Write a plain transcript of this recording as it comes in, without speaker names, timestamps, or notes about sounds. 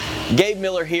Gabe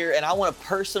Miller here, and I want to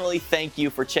personally thank you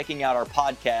for checking out our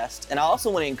podcast. And I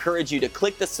also want to encourage you to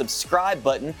click the subscribe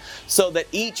button so that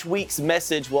each week's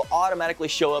message will automatically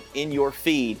show up in your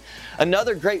feed.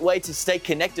 Another great way to stay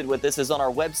connected with us is on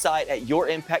our website at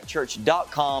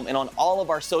yourimpactchurch.com and on all of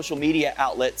our social media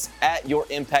outlets at Your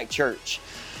Impact Church.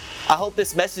 I hope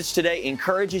this message today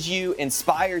encourages you,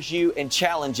 inspires you, and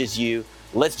challenges you.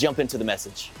 Let's jump into the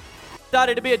message.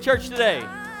 Excited to be at church today.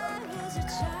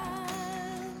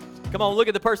 Come on, look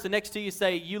at the person next to you.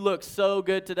 Say, you look so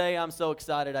good today. I'm so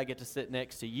excited I get to sit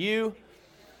next to you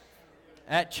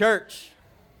at church.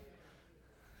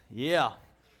 Yeah.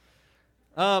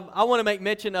 I want to make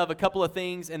mention of a couple of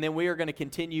things, and then we are going to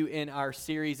continue in our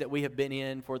series that we have been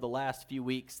in for the last few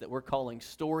weeks that we're calling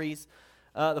Stories.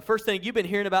 The first thing, you've been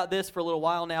hearing about this for a little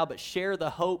while now, but Share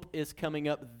the Hope is coming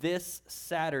up this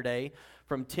Saturday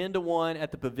from 10 to 1 at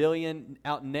the pavilion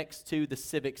out next to the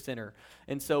Civic Center.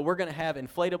 And so we're going to have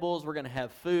inflatables, we're going to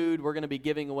have food, we're going to be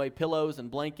giving away pillows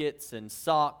and blankets and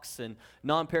socks and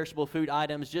non-perishable food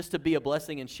items just to be a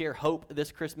blessing and share hope this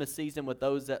Christmas season with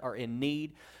those that are in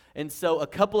need. And so a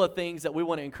couple of things that we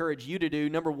want to encourage you to do.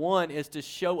 Number one is to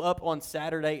show up on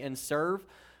Saturday and serve.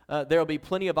 There will be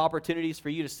plenty of opportunities for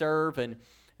you to serve and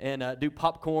do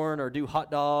popcorn or do hot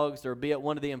dogs or be at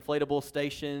one of the inflatable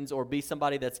stations or be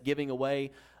somebody that's giving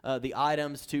away the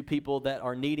items to people that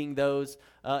are needing those,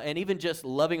 and even just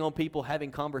loving on people,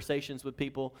 having conversations with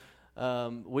people.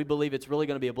 We believe it's really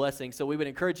going to be a blessing, so we would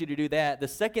encourage you to do that. The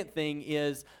second thing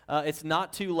is it's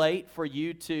not too late for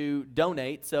you to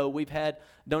donate. So we've had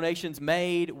donations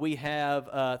made. We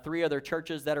have 3 other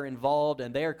churches that are involved,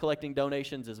 and they are collecting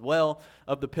donations as well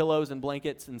of the pillows and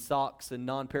blankets and socks and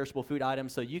non-perishable food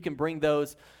items. So you can bring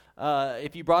those.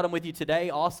 If you brought them with you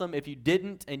today, awesome. If you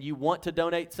didn't and you want to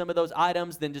donate some of those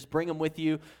items, then just bring them with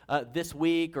you this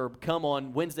week, or come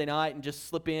on Wednesday night and just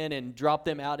slip in and drop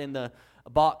them out in the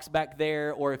box back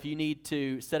there. Or if you need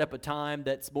to set up a time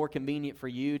that's more convenient for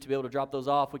you to be able to drop those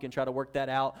off, we can try to work that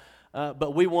out.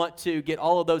 But we want to get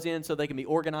all of those in so they can be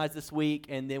organized this week,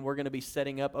 and then we're going to be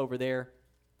setting up over there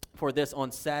for this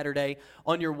on Saturday.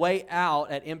 On your way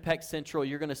out at Impact Central,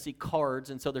 you're going to see cards,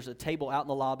 and so there's a table out in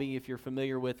the lobby, if you're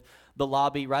familiar with the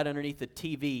lobby, right underneath the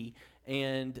TV,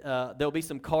 and there'll be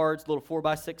some cards, little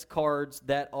 4x6 cards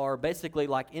that are basically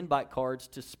like invite cards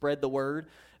to spread the word.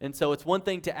 And so it's one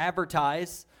thing to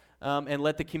advertise and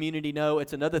let the community know.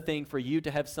 It's another thing for you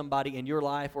to have somebody in your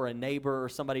life or a neighbor or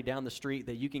somebody down the street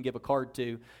that you can give a card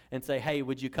to and say, hey,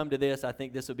 would you come to this? I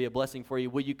think this would be a blessing for you.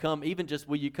 Will you come, even just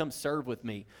will you come serve with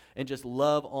me and just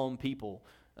love on people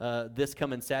this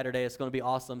coming Saturday? It's going to be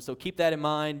awesome. So keep that in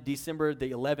mind. December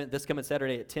the 11th, this coming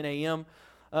Saturday at 10 a.m.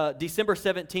 December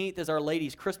 17th is our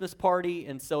ladies' Christmas party,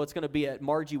 and so it's going to be at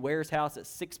Margie Ware's house at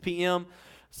 6 p.m.,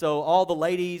 So all the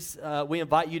ladies, we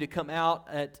invite you to come out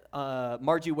at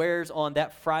Margie Ware's on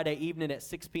that Friday evening at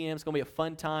 6 p.m. It's going to be a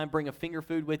fun time. Bring a finger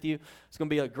food with you. It's going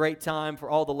to be a great time for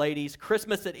all the ladies.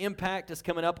 Christmas at Impact is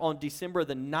coming up on December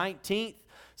the 19th.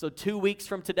 So 2 weeks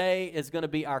from today is going to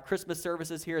be our Christmas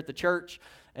services here at the church.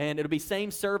 And it'll be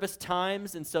same service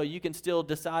times, and so you can still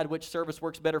decide which service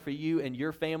works better for you and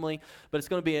your family. But it's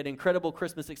going to be an incredible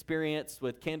Christmas experience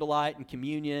with candlelight and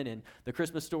communion and the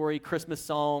Christmas story, Christmas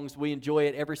songs. We enjoy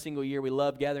it every single year. We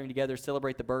love gathering together,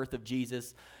 celebrate the birth of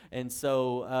Jesus. And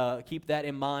so keep that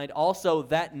in mind. Also,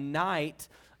 that night,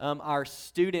 our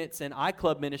students and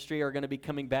iClub ministry are going to be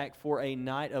coming back for a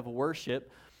night of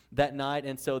worship that night.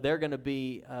 And so they're going to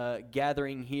be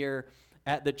gathering here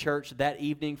at the church that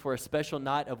evening for a special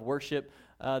night of worship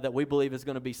that we believe is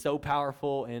going to be so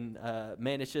powerful. And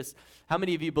man, it's just, how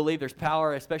many of you believe there's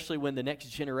power, especially when the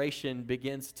next generation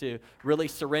begins to really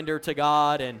surrender to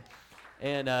God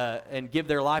and give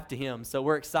their life to Him? So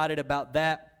we're excited about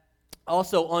that.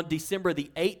 Also on December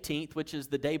the 18th, which is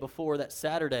the day before that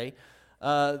Saturday,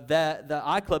 that the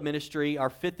iClub ministry, our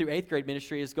 5th through 8th grade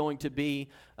ministry, is going to be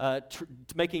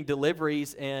making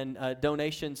deliveries and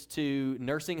donations to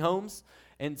nursing homes.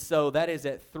 And so that is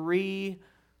at 3:45.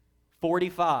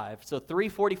 So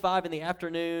 3:45 in the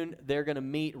afternoon, they're going to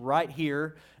meet right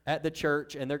here at the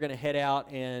church, and they're going to head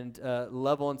out and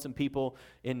love on some people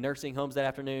in nursing homes that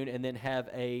afternoon, and then have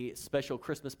a special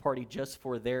Christmas party just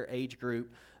for their age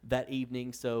group that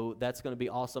evening. So that's going to be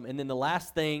awesome. And then the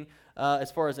last thing,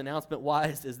 as far as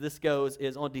announcement-wise, as this goes,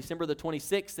 is on December the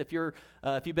 26th. If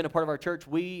you've been a part of our church,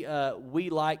 we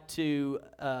like to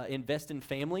invest in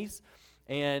families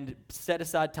and set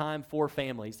aside time for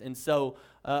families. And so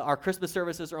our Christmas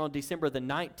services are on December the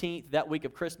 19th, that week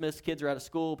of Christmas. Kids are out of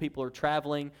school, people are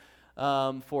traveling.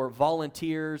 for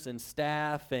volunteers and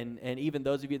staff and even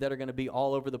those of you that are going to be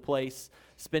all over the place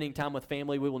spending time with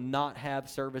family. We will not have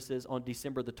services on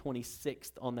December the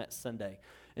 26th on that Sunday.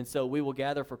 And so we will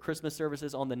gather for Christmas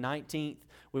services on the 19th.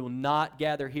 We will not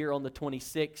gather here on the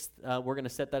 26th. We're going to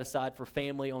set that aside for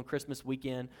family on Christmas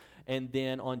weekend. And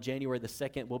then on January the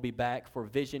 2nd, we'll be back for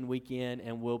Vision Weekend,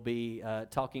 and we'll be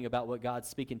talking about what God's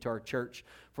speaking to our church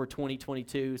for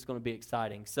 2022. It's going to be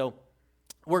exciting. So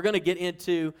we're going to get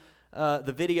into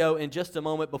the video in just a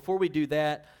moment. Before we do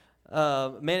that,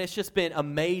 man, it's just been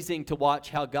amazing to watch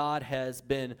how God has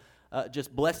been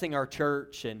just blessing our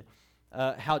church and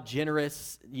how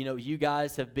generous, you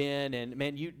guys have been, and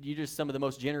man, you're just some of the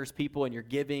most generous people in your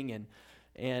giving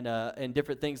and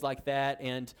different things like that.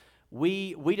 And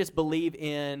we just believe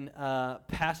in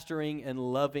pastoring and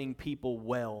loving people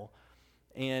well,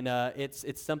 and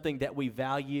it's something that we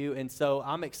value. And so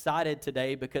I'm excited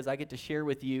today because I get to share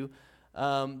with you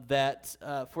that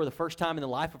for the first time in the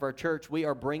life of our church, we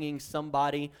are bringing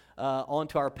somebody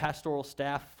onto our pastoral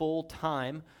staff full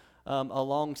time.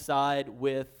 Alongside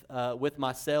with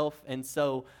myself, and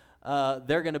so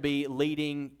they're going to be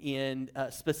leading in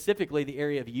specifically the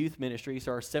area of youth ministry,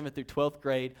 so our 7th through 12th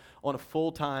grade on a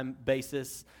full-time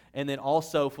basis, and then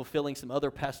also fulfilling some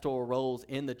other pastoral roles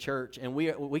in the church. And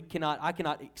I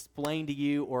cannot explain to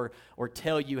you or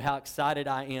tell you how excited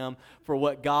I am for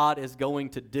what God is going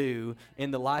to do in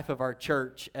the life of our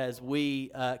church as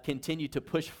we continue to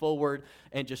push forward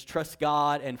and just trust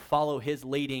God and follow His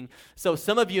leading. So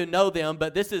some of you know them,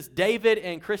 but this is David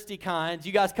and Christy Kynes.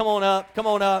 You guys come on up.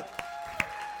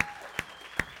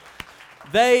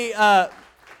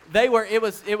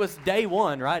 It was day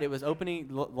one, right? It was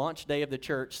launch day of the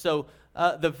church. So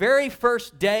the very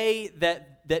first day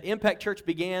that Impact Church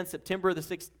began, September the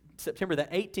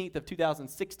 18th of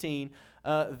 2016,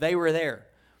 they were there.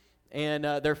 And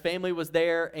their family was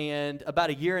there, and about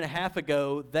a year and a half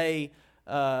ago, they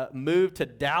moved to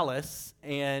Dallas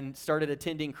and started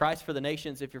attending Christ for the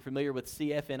Nations, if you're familiar with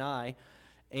CFNI,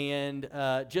 and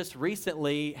just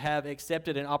recently have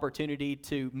accepted an opportunity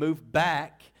to move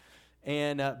back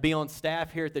and be on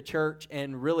staff here at the church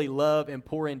and really love and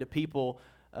pour into people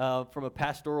from a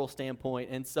pastoral standpoint.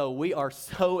 And so we are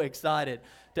so excited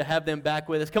to have them back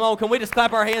with us. Come on, can we just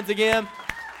clap our hands again?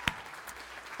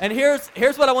 And here's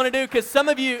what I want to do, because some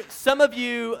of you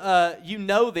you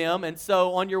know them, and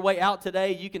so on your way out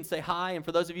today, you can say hi. And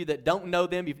for those of you that don't know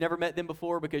them, you've never met them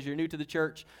before because you're new to the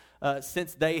church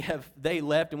since they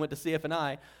left and went to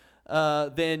CFNI,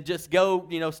 then just go,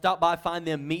 stop by, find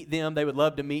them, meet them. They would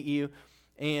love to meet you.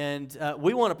 And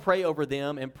we want to pray over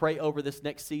them and pray over this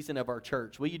next season of our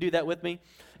church. Will you do that with me?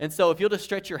 And so if you'll just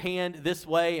stretch your hand this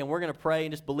way, and we're going to pray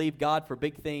and just believe God for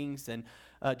big things and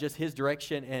just His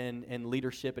direction and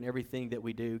leadership and everything that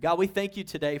we do. God, we thank you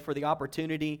today for the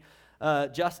opportunity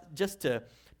just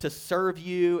to serve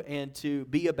you and to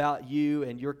be about you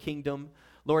and your kingdom.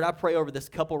 Lord, I pray over this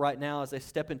couple right now as they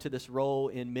step into this role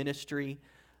in ministry.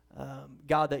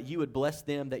 God, that you would bless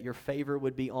them, that your favor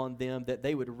would be on them, that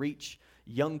they would reach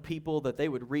young people, that they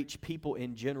would reach people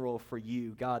in general for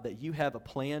you. God, that you have a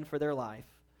plan for their life.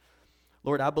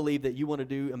 Lord, I believe that you want to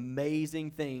do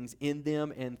amazing things in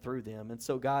them and through them. And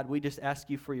so, God, we just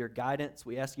ask you for your guidance.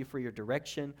 We ask you for your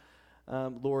direction.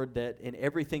 Lord, that in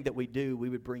everything that we do, we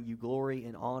would bring you glory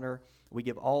and honor. We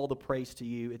give all the praise to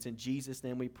you. It's in Jesus'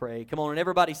 name we pray. Come on, and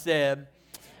everybody said,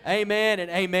 amen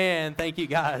and amen. Thank you,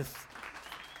 guys.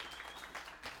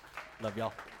 Love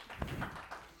y'all.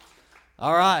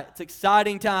 All right, it's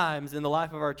exciting times in the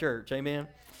life of our church. Amen.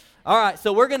 All right,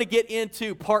 so we're going to get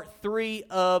into part 3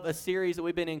 of a series that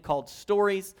we've been in called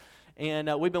Stories.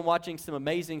 And we've been watching some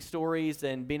amazing stories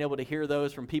and being able to hear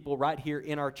those from people right here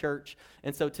in our church.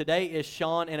 And so today is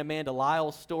Sean and Amanda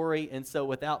Lyle's story. And so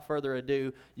without further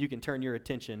ado, you can turn your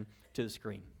attention to the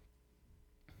screen.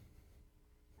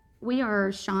 We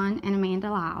are Sean and Amanda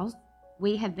Lyles.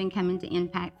 We have been coming to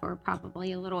Impact for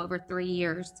probably a little over 3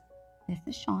 years. This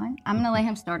is Sean. I'm going to let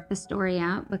him start the story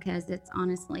out because it's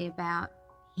honestly about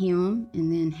him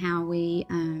and then how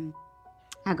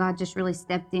God just really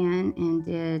stepped in and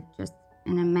did just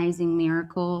an amazing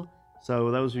miracle. So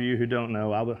those of you who don't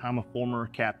know, I'm a former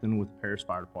captain with the Paris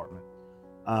Fire Department.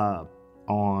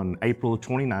 On April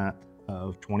 29th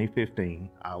of 2015,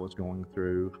 I was going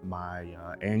through my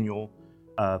annual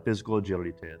physical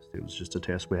agility test. It was just a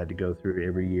test we had to go through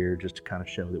every year just to kind of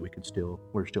show that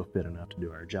we're still fit enough to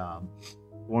do our job.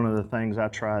 One of the things I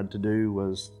tried to do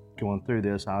was, going through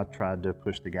this, I tried to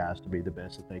push the guys to be the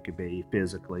best that they could be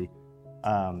physically.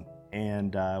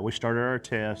 And we started our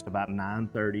test about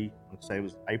 9:30. Let's say it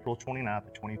was April 29th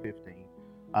of 2015.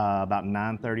 About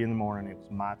 9:30 in the morning, it was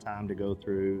my time to go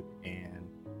through and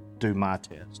do my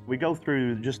test. We go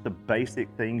through just the basic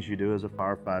things you do as a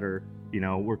firefighter. You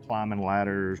know, we're climbing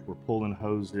ladders, we're pulling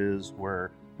hoses,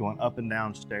 we're going up and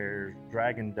down stairs,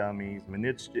 dragging dummies. I mean,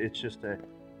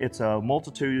 it's a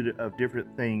multitude of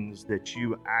different things that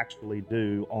you actually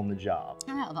do on the job.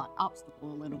 Kind of like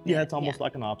obstacle a little bit. Yeah, it's almost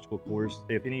like an obstacle course.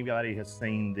 If anybody has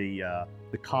seen the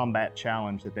combat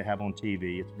challenge that they have on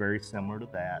TV, it's very similar to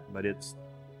that, but it's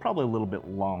probably a little bit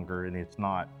longer, and it's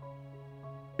not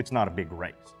a big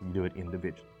race. You do it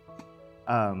individually.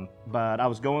 But I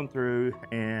was going through,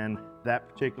 and that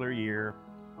particular year,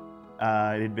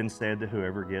 it had been said that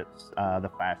whoever gets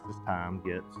the fastest time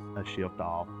gets a shift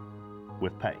off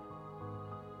with pay.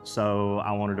 So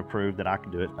I wanted to prove that I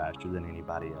could do it faster than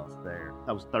anybody else there.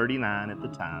 I was 39 at the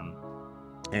time,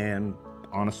 and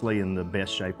honestly in the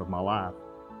best shape of my life.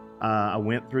 I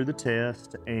went through the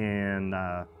test, and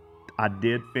I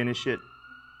did finish it.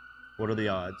 What are the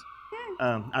odds?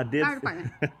 I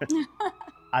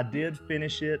did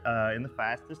finish it in the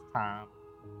fastest time,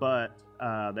 but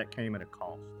that came at a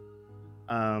cost.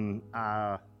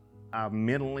 I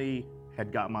mentally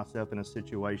had got myself in a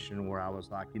situation where I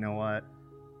was like, you know what?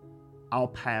 I'll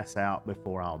pass out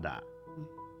before I'll die.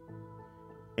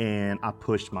 And I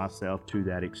pushed myself to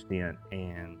that extent.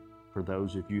 And for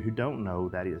those of you who don't know,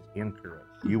 that is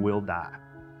incorrect. You will die.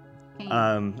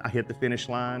 I hit the finish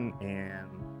line and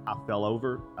I fell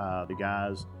over. The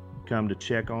guys come to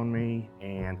check on me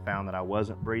and found that I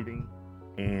wasn't breathing,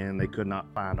 and they could not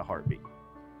find a heartbeat.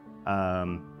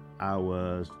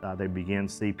 They began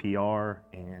CPR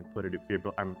and put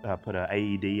an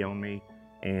AED on me,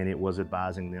 and it was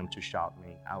advising them to shock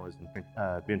me. I was in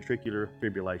ventricular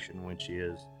fibrillation, which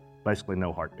is basically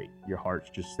no heartbeat. Your heart's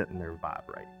just sitting there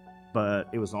vibrating. But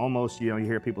it was almost, you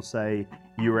hear people say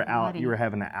you were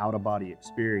having an out-of-body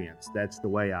experience. That's the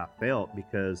way I felt,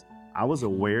 because I was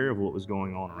aware of what was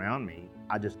going on around me.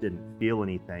 I just didn't feel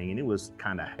anything, and it was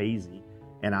kind of hazy.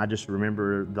 And I just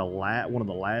remember one of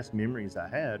the last memories I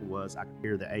had was I could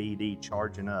hear the AED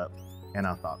charging up, and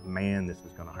I thought, man, this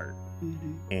is gonna hurt.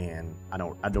 Mm-hmm. And I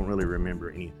don't really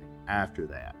remember anything after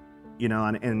that.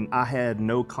 And I had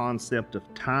no concept of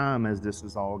time as this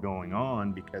is all going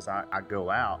on, because I go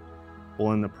out.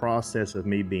 Well, in the process of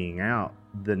me being out,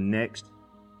 the next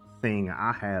thing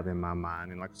I have in my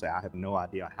mind, and like I say, I have no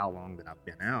idea how long that I've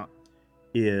been out,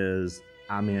 is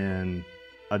I'm in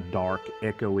a dark,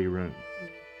 echoey room.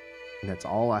 And that's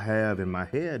all I have in my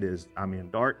head is I'm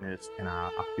in darkness, and I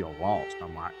feel lost.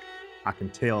 I'm like, I can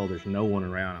tell there's no one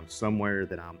around. I'm somewhere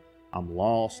that I'm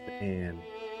lost, and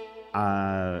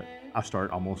I start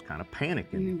almost kind of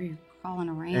panicking. I remember you crawling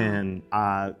around. And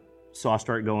so I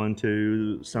start going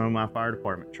to some of my fire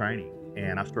department training,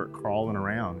 and I start crawling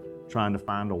around trying to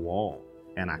find a wall,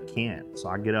 and I can't. So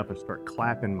I get up and start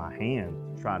clapping my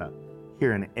hands to try to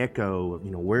hear an echo of,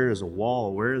 where is a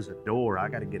wall? Where is a door? I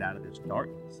got to get out of this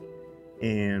darkness.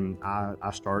 And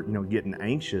I start, getting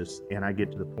anxious, and I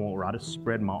get to the point where I just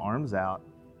spread my arms out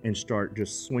and start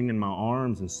just swinging my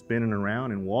arms and spinning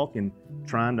around and walking,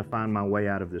 trying to find my way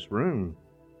out of this room.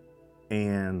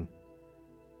 And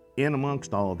in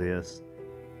amongst all this,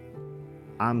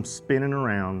 I'm spinning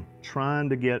around, trying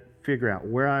to figure out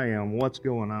where I am, what's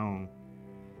going on.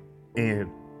 And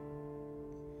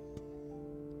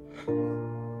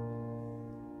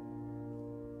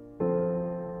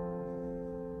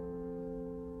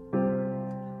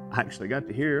I actually got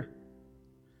to hear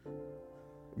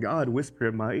God whisper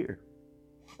in my ear.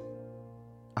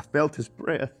 I felt his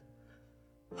breath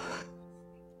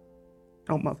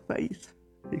on my face.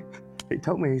 He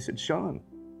told me, he said, Sean,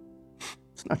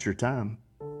 it's not your time.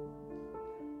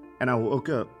 And I woke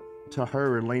up to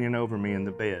her leaning over me in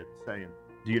the bed saying,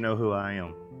 do you know who I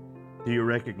am? Do you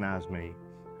recognize me?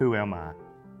 Who am I?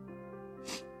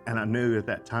 And I knew at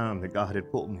that time that God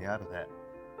had pulled me out of that,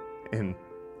 and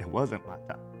it wasn't my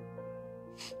time.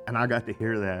 And I got to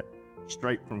hear that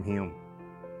straight from him.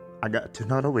 I got to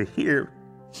not only hear,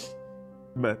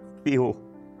 but feel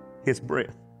his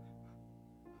breath.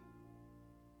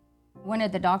 One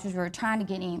of the doctors were trying to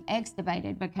get him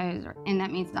extubated and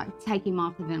that means like take him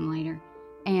off the ventilator.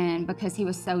 And because he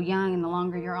was so young, and the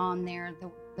longer you're on there,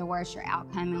 the worse your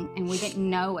outcome. And we didn't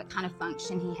know what kind of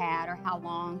function he had or how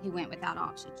long he went without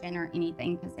oxygen or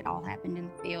anything, because it all happened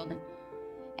in the field.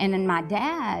 And then my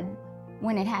dad,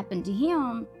 when it happened to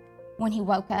him, when he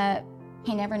woke up,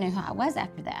 he never knew who I was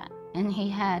after that. And he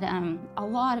had a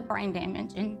lot of brain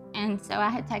damage. And so I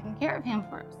had taken care of him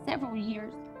for several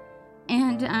years.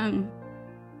 And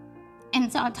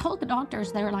so I told the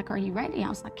doctors, they were like, are you ready? I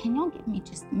was like, can y'all give me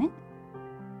just a minute?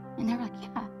 And they were like,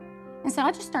 yeah. And so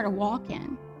I just started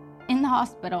walking in the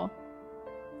hospital.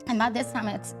 And by this time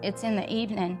it's in the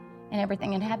evening, and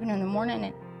everything had happened in the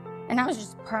morning. And I was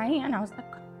just praying. I was like,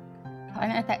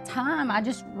 and at that time, I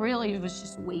just really was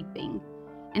just weeping.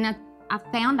 And I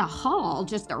found a hall,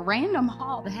 just a random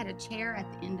hall that had a chair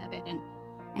at the end of it.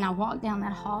 And I walked down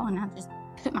that hall, and I just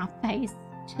put my face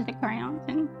to the ground.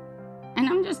 And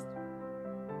I'm just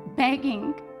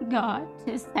begging God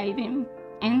to save him,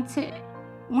 and to,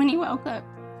 when he woke up,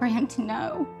 for him to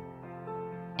know.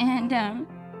 And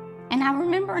I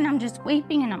remember, and I'm just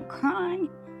weeping and I'm crying.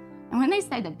 And when they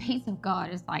say the peace of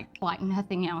God is like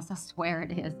nothing else, I swear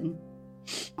it is. And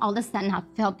all of a sudden I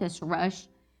felt this rush,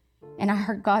 and I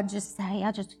heard God just say,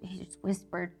 he just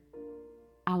whispered,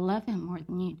 I love him more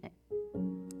than you do.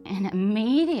 And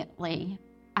immediately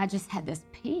I just had this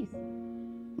peace.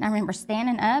 And I remember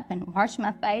standing up and washing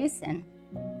my face, and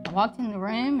I walked in the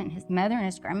room, and his mother and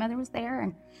his grandmother was there,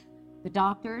 and the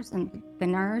doctors and the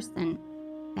nurse, and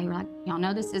they were like, y'all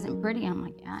know this isn't pretty? I'm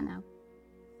like, yeah, I know.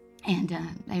 And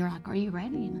they were like, are you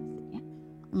ready? And I said, yeah,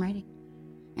 I'm ready.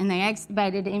 And they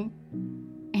extubated him.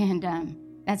 And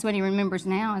that's what he remembers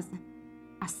now, is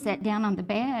I sat down on the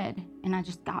bed, and I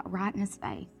just got right in his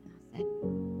face. And I said,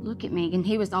 look at me. And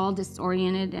he was all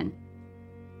disoriented, and,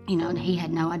 and he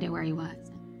had no idea where he was.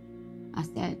 And I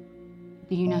said,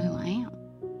 do you know who I am?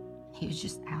 And he was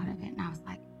just out of it. And I was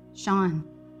like, Sean,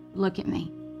 look at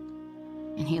me.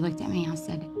 And he looked at me, and I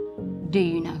said, do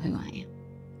you know who I am?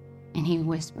 And he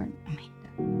whispered, Amanda.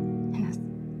 And I said,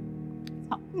 that's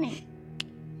all I need.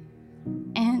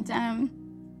 And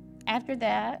after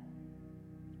that,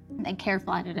 they care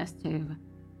flighted us to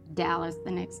Dallas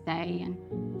the next day, and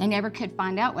they never could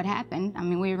find out what happened. I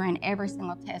mean, we ran every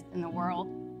single test in the world.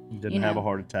 You didn't have a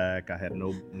heart attack. I had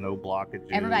no blockages.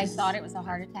 Everybody thought it was a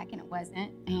heart attack, and it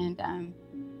wasn't. And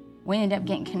we ended up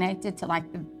getting connected to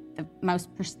like the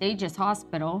most prestigious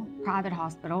hospital, private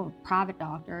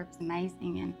doctor. It was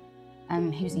amazing.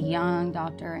 And he was a young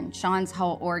doctor, and Sean's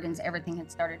whole organs, everything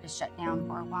had started to shut down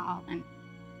for a while. And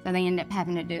so they ended up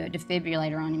having to do a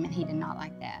defibrillator on him, and he did not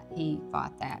like that. He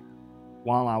fought that.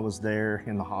 While I was there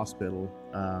in the hospital,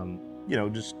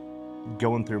 just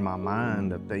going through my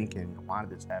mind of thinking, why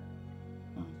did this happen?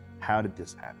 How did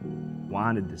this happen?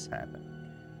 Why did this happen?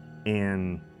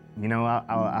 And,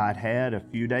 I'd had a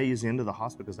few days into the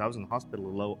hospital, because I was in the hospital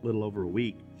a little over a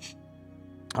week.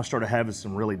 I started having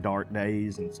some really dark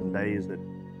days, and some days that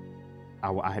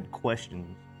I had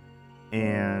questions.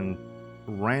 And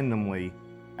randomly,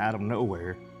 out of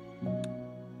nowhere,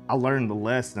 I learned the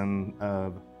lesson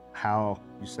of how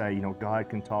you say, God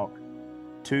can talk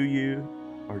to you,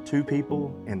 or to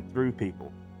people, and through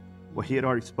people. Well, he had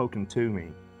already spoken to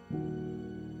me.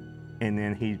 And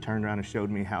then he turned around and showed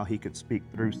me how he could speak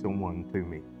through someone to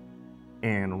me.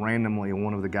 And randomly,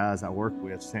 one of the guys I work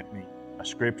with sent me a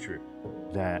scripture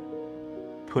that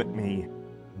put me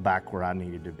back where I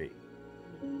needed to be.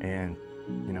 And,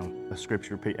 a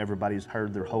scripture everybody's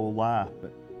heard their whole life,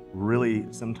 but really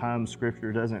sometimes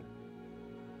scripture doesn't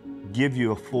give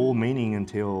you a full meaning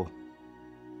until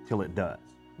it does.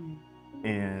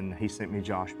 And he sent me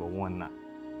Joshua 1:9.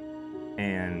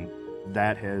 And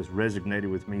that has resonated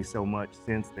with me so much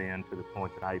since then, to the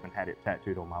point that I even had it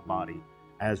tattooed on my body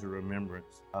as a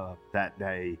remembrance of that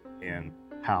day, and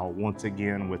how once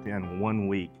again within 1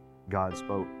 week God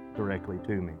spoke directly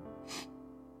to me.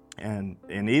 And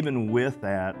even with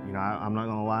that, I'm not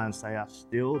going to lie and say I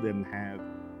still didn't have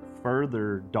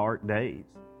further dark days.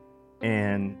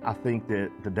 And I think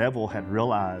that the devil had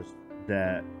realized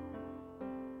that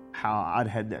how I'd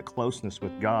had that closeness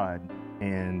with God,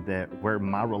 and that where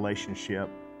my relationship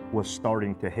was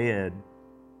starting to head,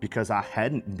 because I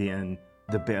hadn't been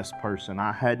the best person.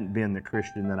 I hadn't been the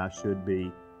Christian that I should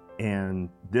be. And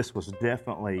this was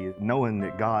definitely, knowing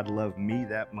that God loved me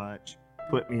that much,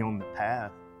 put me on the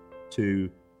path to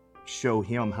show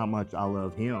him how much I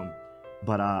love him.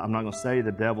 But I'm not going to say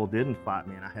the devil didn't fight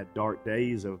me. And I had dark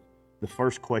days of, the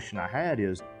first question I had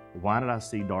is, why did I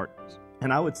see darkness?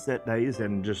 And I would set days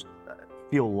and just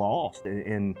feel lost.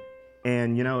 And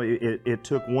it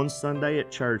took one Sunday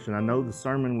at church, and I know the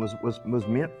sermon was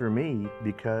meant for me,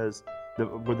 because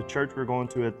with the church we were going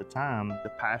to at the time, the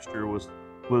pastor was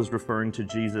referring to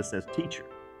Jesus as teacher.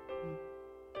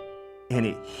 And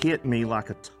it hit me like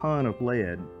a ton of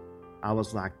lead. I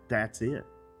was like, that's it.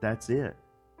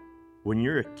 When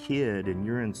you're a kid and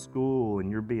you're in school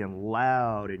and you're being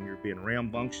loud and you're being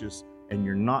rambunctious and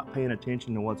you're not paying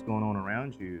attention to what's going on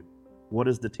around you, what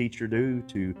does the teacher do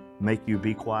to make you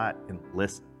be quiet and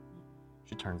listen?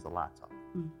 She turns the lights off.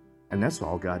 And that's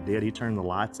all God did. He turned the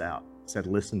lights out, said,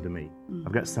 listen to me.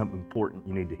 I've got something important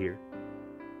you need to hear.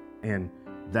 And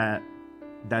that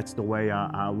that's the way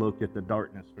I looked at the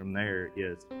darkness from there.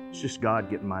 Is it's just God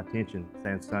getting my attention,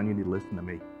 saying, "Son, you need to listen to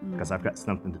me because I've got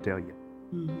something to tell you."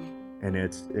 And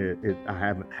I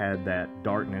haven't had that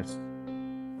darkness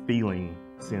feeling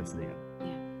since then.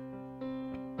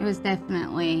 It was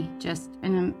definitely just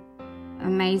an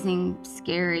amazing,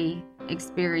 scary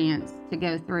experience to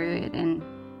go through it and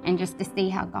just to see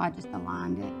how God just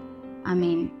aligned it. I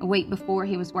mean, a week before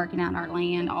he was working out our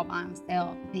land all by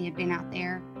himself. If he had been out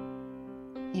there,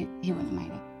 he wouldn't have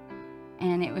made it.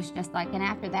 And it was just like, and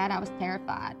after that I was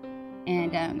terrified.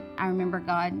 And I remember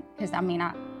God, because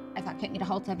if I couldn't get a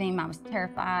hold of him, I was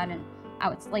terrified, and I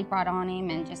would sleep right on him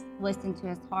and just listen to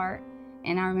his heart.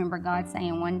 And I remember God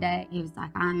saying one day, he was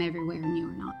like, "I'm everywhere and you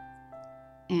are not."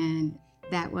 And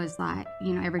that was like,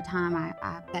 every time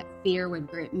that fear would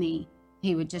grip me,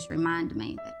 he would just remind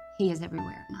me that he is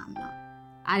everywhere and I'm not.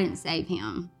 I didn't save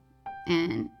him,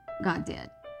 and God did.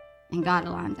 And God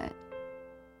aligned it.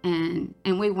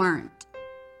 And we weren't,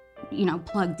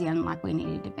 plugged in like we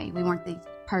needed to be. We weren't these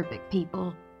perfect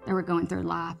people that were going through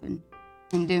life and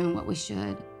doing what we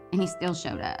should. And he still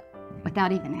showed up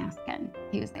without even asking.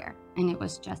 He was there. And it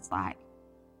was just like,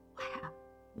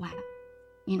 wow,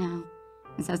 And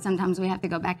so sometimes we have to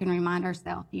go back and remind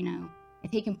ourselves, if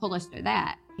he can pull us through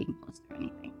that, he can pull us through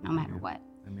anything, no matter what.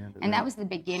 Amen. And that was the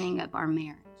beginning of our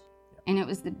marriage. And it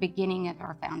was the beginning of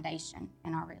our foundation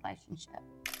in our relationship.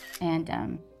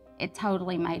 And it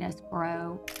totally made us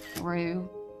grow through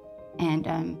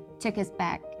and took us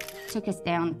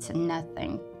down to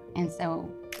nothing.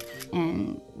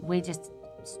 And we just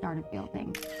started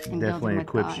building and definitely building with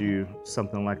equips God. you,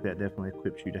 something like that definitely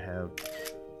equips you to have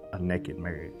a naked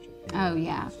marriage. Oh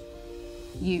yeah,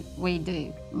 we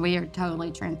do. We are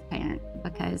totally transparent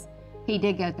because he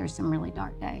did go through some really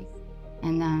dark days,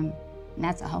 and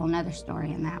that's a whole nother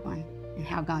story in that one, and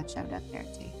how God showed up there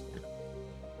too.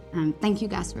 So, thank you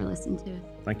guys for listening to us.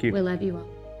 Thank you. We love you all.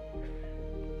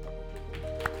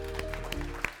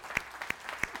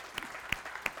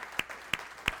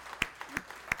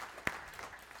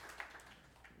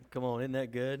 Come on, isn't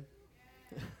that good?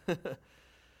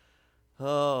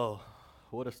 Oh,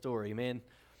 what a story, man.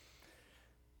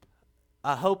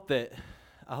 I hope that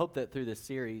through this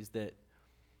series that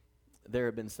there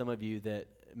have been some of you that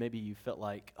maybe you felt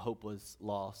like hope was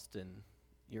lost, and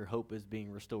your hope is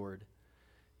being restored.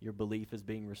 Your belief is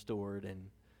being restored, and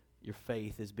your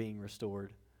faith is being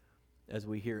restored as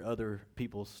we hear other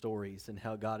people's stories and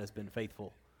how God has been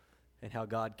faithful and how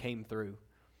God came through.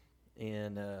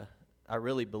 And I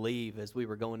really believe as we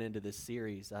were going into this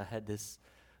series, I had this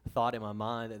thought in my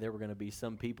mind that there were going to be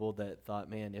some people that thought,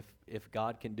 man, if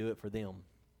God can do it for them,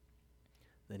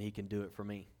 then he can do it for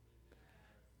me.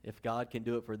 If God can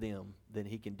do it for them, then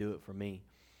he can do it for me.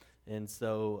 And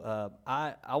so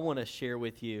I want to share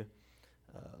with you,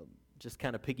 just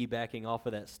kind of piggybacking off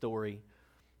of that story,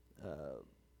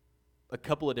 a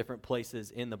couple of different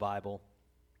places in the Bible.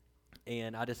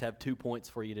 And I just have 2 points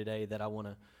for you today that I want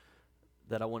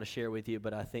to share with you,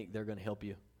 but I think they're going to help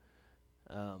you.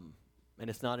 And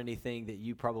it's not anything that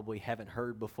you probably haven't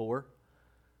heard before,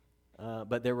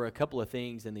 but there were a couple of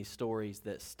things in these stories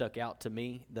that stuck out to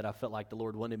me that I felt like the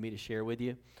Lord wanted me to share with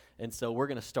you. And so we're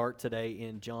going to start today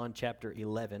in John chapter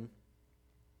 11.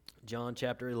 John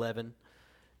chapter 11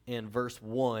 and verse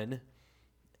 1.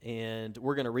 And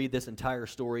we're going to read this entire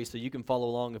story so you can follow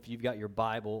along if you've got your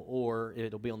Bible, or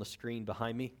it'll be on the screen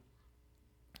behind me.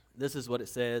 This is what it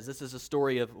says. This is a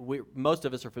story of, most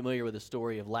of us are familiar with the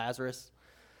story of Lazarus.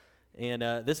 And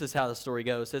this is how the story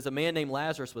goes. It says, a man named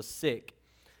Lazarus was sick.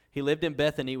 He lived in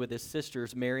Bethany with his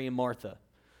sisters, Mary and Martha.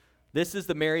 This is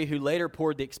the Mary who later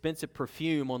poured the expensive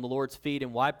perfume on the Lord's feet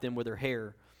and wiped them with her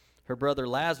hair. Her brother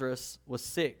Lazarus was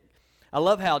sick. I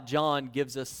love how John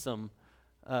gives us some,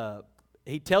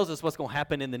 he tells us what's going to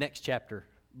happen in the next chapter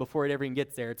before it ever even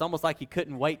gets there. It's almost like he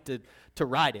couldn't wait to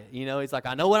write it. He's like,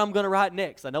 I know what I'm going to write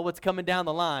next. I know what's coming down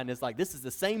the line. It's like, this is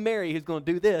the same Mary who's going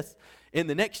to do this in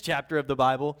the next chapter of the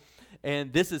Bible,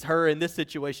 and this is her in this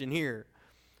situation here.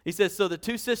 He says, so the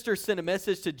two sisters sent a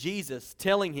message to Jesus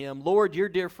telling him, Lord, your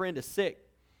dear friend is sick.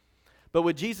 But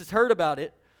when Jesus heard about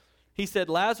it, he said,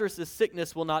 Lazarus'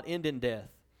 sickness will not end in death.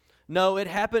 No, it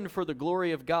happened for the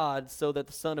glory of God, so that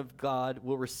the Son of God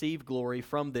will receive glory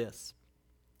from this.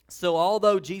 So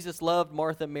although Jesus loved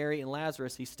Martha, Mary, and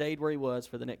Lazarus, he stayed where he was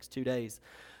for the next 2 days.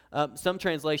 Some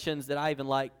translations that I even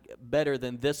like better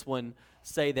than this one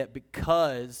say that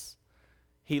because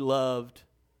he loved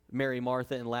Mary,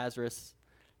 Martha, and Lazarus,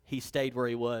 he stayed where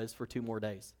he was for 2 more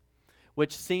days,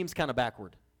 which seems kind of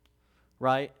backward,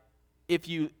 right? If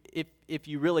you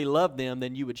really loved them,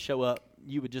 then you would show up,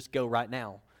 you would just go right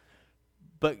now.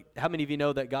 But how many of you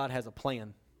know that God has a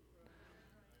plan?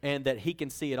 and that he can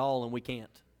see it all and we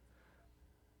can't.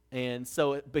 And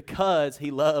so because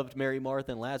he loved Mary,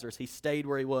 Martha, and Lazarus, he stayed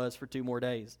where he was for 2 more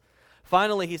days.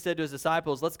 Finally, he said to his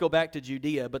disciples, let's go back to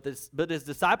Judea. But his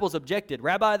disciples objected.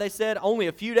 Rabbi, they said, only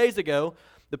a few days ago,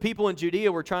 the people in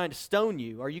Judea were trying to stone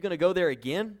you. Are you going to go there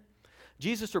again?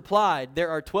 Jesus replied, there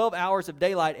are 12 hours of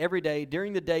daylight every day.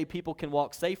 During the day, people can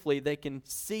walk safely. They can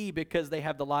see because they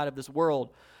have the light of this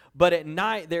world. But at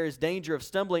night, there is danger of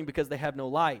stumbling because they have no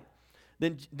light.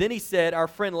 Then he said, our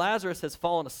friend Lazarus has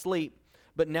fallen asleep,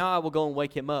 but now I will go and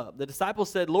wake him up. The disciples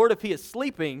said, Lord, if he is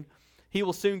sleeping, he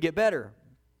will soon get better.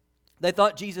 They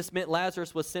thought Jesus meant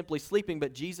Lazarus was simply sleeping,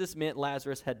 but Jesus meant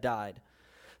Lazarus had died.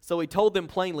 So he told them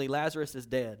plainly, Lazarus is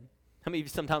dead. How many of you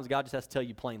sometimes God just has to tell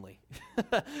you plainly?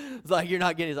 It's like you're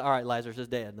not getting it. All right, Lazarus is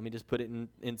dead. Let me just put it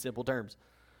in simple terms.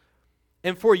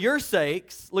 And for your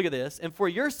sakes, look at this, and for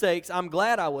your sakes, I'm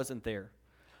glad I wasn't there.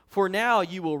 For now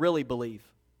you will really believe.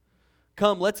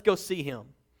 Come, let's go see him.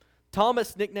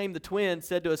 Thomas, nicknamed the twin,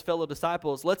 said to his fellow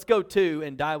disciples, let's go too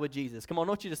and die with Jesus. Come on,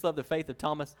 don't you just love the faith of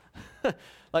Thomas?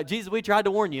 Like, Jesus, we tried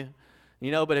to warn you,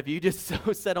 but if you just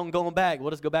so set on going back,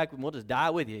 we'll just go back and we'll just die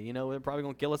with you. They're probably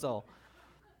going to kill us all.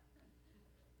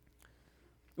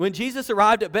 When Jesus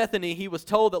arrived at Bethany, he was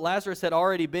told that Lazarus had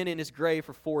already been in his grave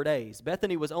for 4 days.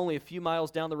 Bethany was only a few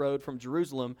miles down the road from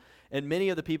Jerusalem, and many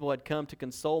of the people had come to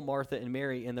console Martha and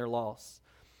Mary in their loss.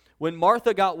 When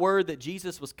Martha got word that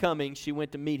Jesus was coming, she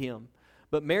went to meet him,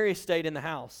 but Mary stayed in the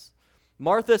house.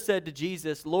 Martha said to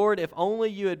Jesus, Lord, if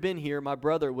only you had been here, my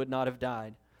brother would not have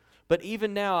died. But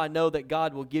even now I know that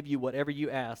God will give you whatever you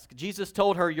ask. Jesus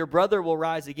told her, your brother will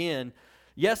rise again.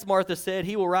 Yes, Martha said,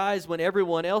 he will rise when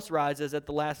everyone else rises at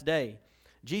the last day.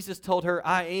 Jesus told her,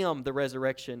 I am the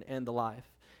resurrection and the life.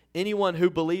 Anyone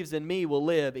who believes in me will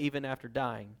live even after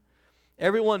dying.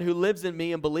 Everyone who lives in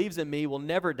me and believes in me will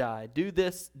never die. Do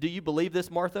you believe this,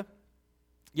 Martha?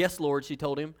 Yes, Lord, she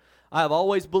told him. I have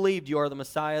always believed you are the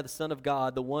Messiah, the Son of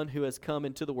God, the one who has come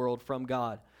into the world from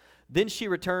God. Then she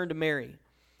returned to Mary.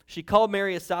 She called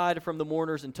Mary aside from the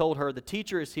mourners and told her, the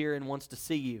teacher is here and wants to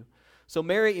see you. So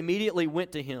Mary immediately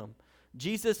went to him.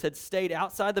 Jesus had stayed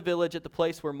outside the village at the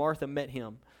place where Martha met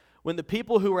him. When the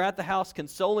people who were at the house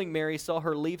consoling Mary saw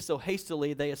her leave so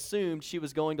hastily, they assumed she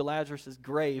was going to Lazarus'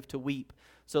 grave to weep,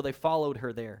 so they followed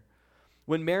her there.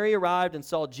 When Mary arrived and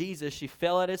saw Jesus, she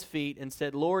fell at his feet and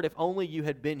said, Lord, if only you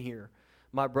had been here,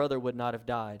 my brother would not have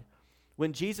died.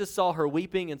 When Jesus saw her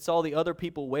weeping and saw the other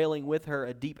people wailing with her,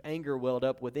 a deep anger welled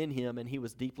up within him, and he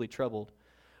was deeply troubled.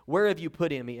 Where have you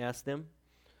put him? He asked them.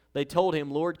 They told him,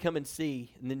 Lord, come and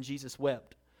see. And then Jesus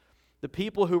wept. The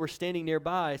people who were standing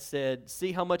nearby said,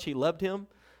 see how much he loved him?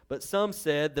 But some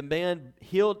said,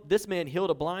 this man healed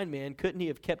a blind man. Couldn't he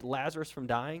have kept Lazarus from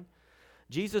dying?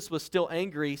 Jesus was still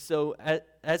angry, so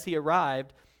as he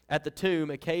arrived at the tomb,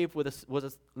 a cave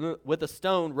with a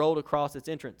stone rolled across its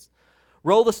entrance.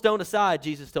 Roll the stone aside,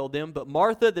 Jesus told them. But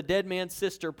Martha, the dead man's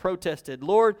sister, protested,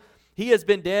 Lord, he has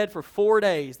been dead for 4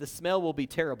 days. The smell will be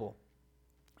terrible.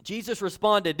 Jesus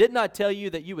responded, didn't I tell you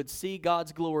that you would see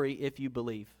God's glory if you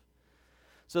believe?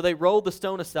 So they rolled the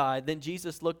stone aside. Then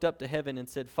Jesus looked up to heaven and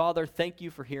said, Father, thank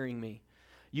you for hearing me.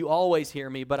 You always hear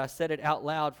me, but I said it out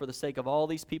loud for the sake of all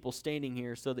these people standing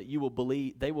here so that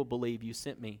they will believe you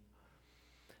sent me.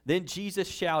 Then Jesus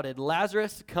shouted,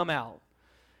 Lazarus, come out.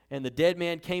 And the dead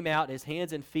man came out, his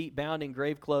hands and feet bound in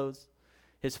grave clothes,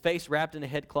 his face wrapped in a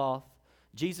headcloth.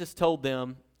 Jesus told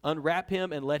them, unwrap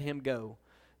him and let him go.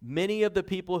 Many of the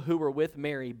people who were with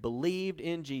Mary believed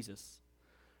in Jesus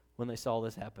when they saw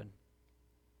this happen.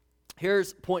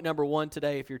 Here's point number 1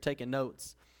 today if you're taking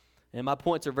notes. And my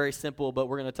points are very simple, but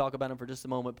we're going to talk about them for just a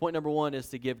moment. Point number 1 is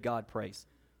to give God praise.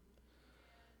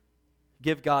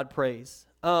 Give God praise.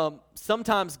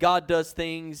 Sometimes God does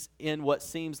things in what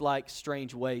seems like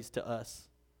strange ways to us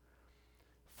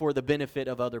for the benefit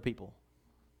of other people.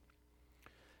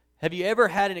 Have you ever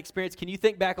had an experience, can you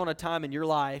think back on a time in your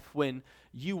life when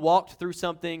you walked through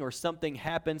something or something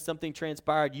happened, something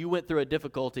transpired, you went through a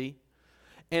difficulty,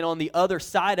 and on the other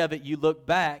side of it, you look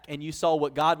back and you saw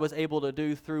what God was able to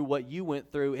do through what you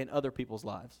went through in other people's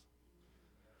lives?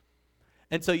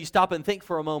 And so you stop and think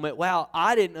for a moment, wow,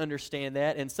 I didn't understand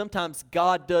that. And sometimes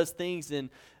God does things in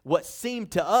what seem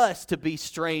to us to be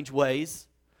strange ways,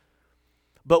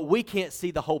 but we can't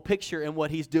see the whole picture in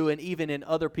what he's doing even in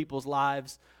other people's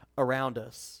lives around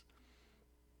us.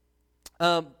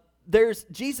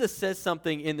 Jesus says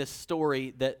something in this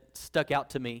story that stuck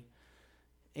out to me.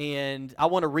 And I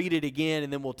want to read it again,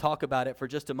 and then we'll talk about it for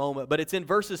just a moment. But it's in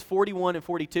verses 41 and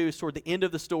 42, it's toward the end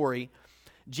of the story.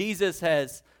 Jesus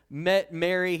has met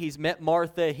Mary, he's met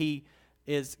Martha, he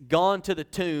is gone to the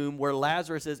tomb where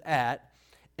Lazarus is at,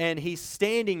 and he's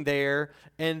standing there,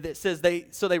 and it says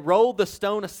they rolled the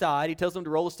stone aside. He tells them to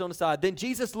roll the stone aside. Then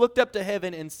Jesus looked up to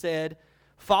heaven and said,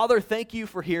 Father, thank you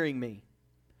for hearing me.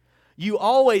 You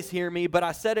always hear me, but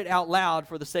I said it out loud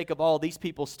for the sake of all these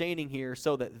people standing here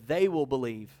so that they will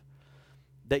believe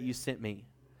that you sent me.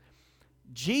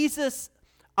 Jesus,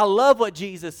 I love what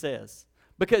Jesus says,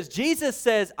 because Jesus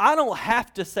says, I don't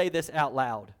have to say this out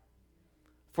loud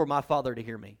for my Father to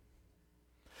hear me.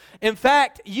 In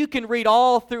fact, you can read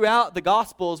all throughout the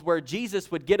Gospels where Jesus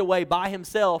would get away by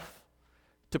himself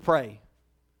to pray.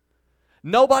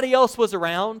 Nobody else was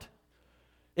around.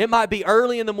 It might be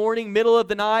early in the morning, middle of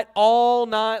the night, all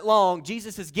night long.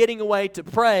 Jesus is getting away to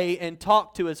pray and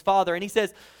talk to his Father. And he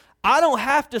says, I don't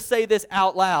have to say this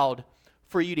out loud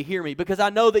for you to hear me, because I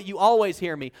know that you always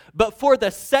hear me. But for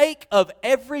the sake of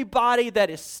everybody that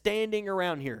is standing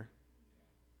around here,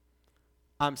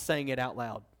 I'm saying it out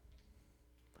loud,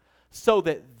 so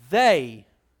that they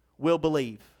will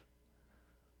believe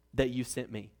that you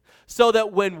sent me. So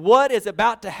that when what is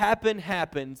about to happen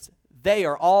happens, they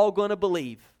are all going to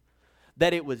believe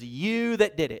that it was you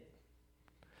that did it,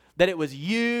 that it was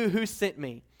you who sent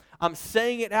me. I'm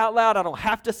saying it out loud. I don't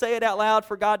have to say it out loud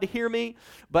for God to hear me,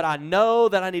 but I know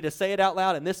that I need to say it out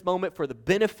loud in this moment for the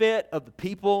benefit of the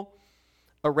people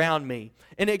around me.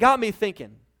 And it got me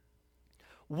thinking,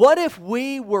 what if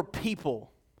we were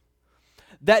people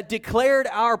that declared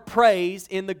our praise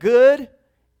in the good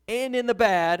and in the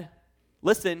bad,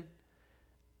 listen,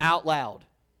 out loud?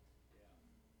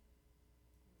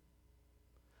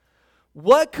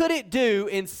 What could it do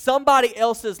in somebody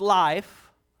else's life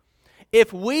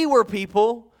if we were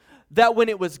people that when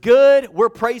it was good, we're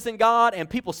praising God and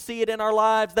people see it in our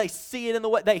lives, they see it in the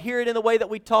way, they hear it in the way that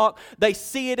we talk, they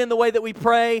see it in the way that we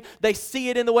pray, they see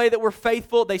it in the way that we're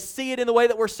faithful, they see it in the way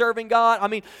that we're serving God. I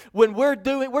mean, when we're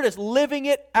just living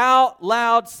it out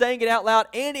loud, saying it out loud,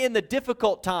 and in the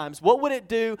difficult times, what would it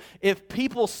do if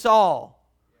people saw,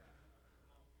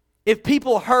 if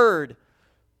people heard,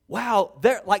 wow,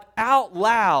 they're like out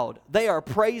loud, they are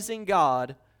praising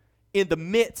God in the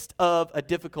midst of a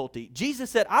difficulty. Jesus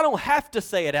said, I don't have to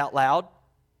say it out loud,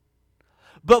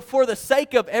 but for the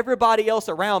sake of everybody else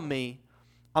around me,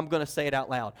 I'm going to say it out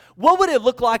loud. What would it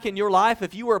look like in your life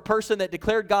if you were a person that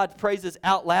declared God's praises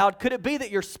out loud? Could it be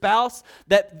that your spouse,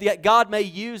 that God may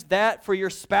use that for your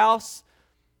spouse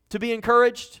to be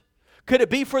encouraged? Could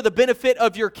it be for the benefit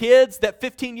of your kids that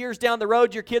 15 years down the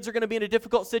road, your kids are going to be in a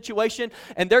difficult situation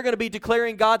and they're going to be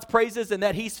declaring God's praises and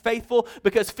that He's faithful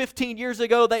because 15 years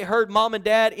ago they heard mom and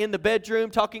dad in the bedroom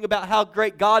talking about how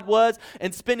great God was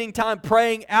and spending time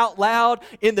praying out loud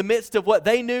in the midst of what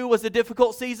they knew was a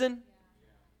difficult season?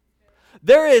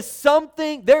 There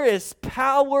is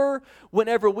power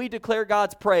whenever we declare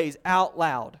God's praise out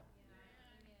loud.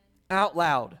 Out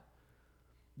loud.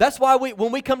 That's why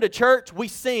when we come to church, we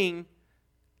sing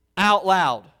out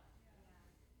loud.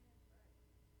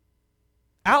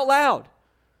 Out loud.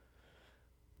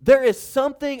 There is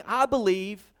something, I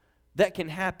believe, that can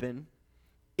happen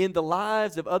in the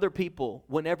lives of other people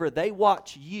whenever they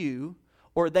watch you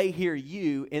or they hear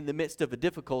you in the midst of a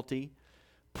difficulty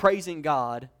praising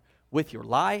God with your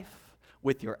life,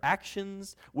 with your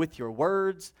actions, with your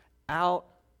words out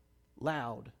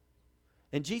loud.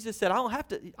 And Jesus said,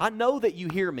 I know that you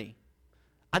hear me.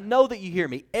 I know that you hear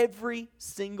me every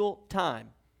single time.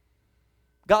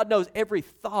 God knows every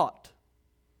thought.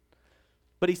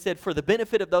 But He said, for the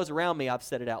benefit of those around me, I've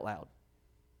said it out loud.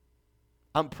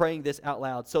 I'm praying this out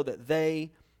loud so that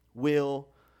they will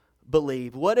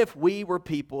believe. What if we were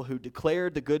people who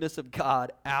declared the goodness of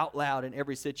God out loud in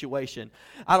every situation?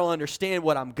 I don't understand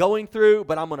what I'm going through,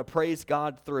 but I'm going to praise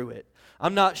God through it.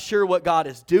 I'm not sure what God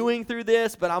is doing through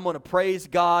this, but I'm going to praise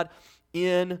God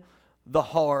in the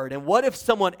hard. And what if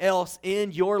someone else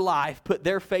in your life put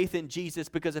their faith in Jesus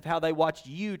because of how they watched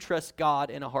you trust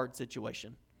God in a hard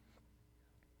situation?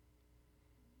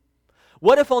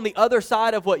 What if on the other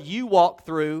side of what you walk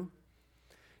through,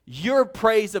 your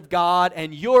praise of God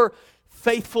and your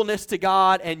faithfulness to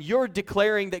God and you're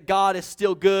declaring that God is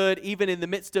still good even in the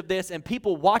midst of this, and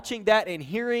people watching that and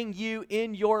hearing you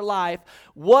in your life,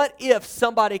 what if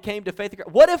somebody came to faith in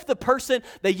God? What if the person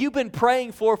that you've been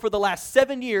praying for the last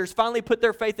 7 years finally put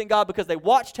their faith in God because they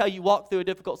watched how you walked through a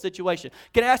difficult situation?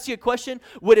 Can I ask you a question?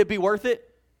 Would it be worth it?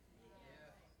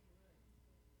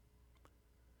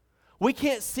 We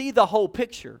can't see the whole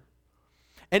picture.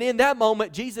 And in that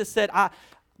moment, Jesus said,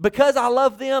 because I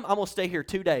love them, I'm going to stay here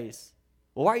 2 days.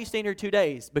 Well, why are you staying here 2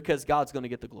 days? Because God's going to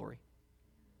get the glory.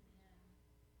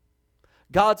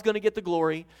 God's going to get the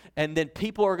glory, and then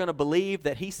people are going to believe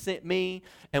that he sent me,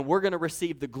 and we're going to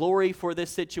receive the glory for this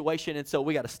situation. And so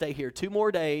we got to stay here 2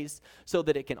 more days so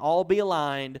that it can all be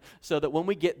aligned, so that when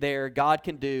we get there, God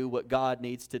can do what God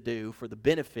needs to do for the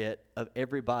benefit of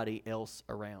everybody else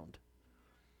around.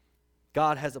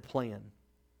 God has a plan.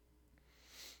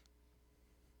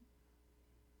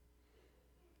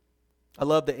 I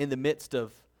love that in the midst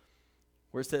of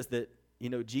where it says that,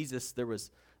 Jesus, there was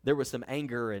some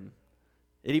anger, and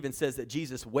it even says that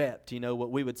Jesus wept,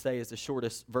 what we would say is the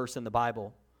shortest verse in the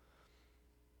Bible.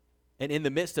 And in the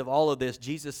midst of all of this,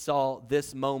 Jesus saw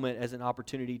this moment as an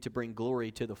opportunity to bring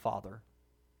glory to the Father.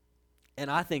 And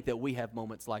I think that we have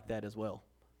moments like that as well,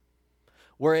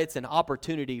 where it's an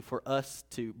opportunity for us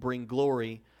to bring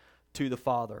glory to the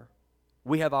Father.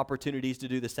 We have opportunities to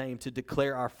do the same, to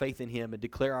declare our faith in him and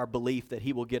declare our belief that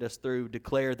he will get us through,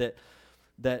 declare that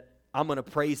I'm going to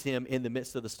praise him in the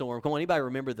midst of the storm. Come on, anybody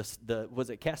remember was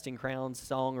it Casting Crowns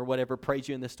song or whatever, Praise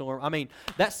You in the Storm? I mean,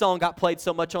 that song got played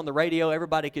so much on the radio,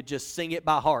 everybody could just sing it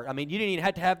by heart. I mean, you didn't even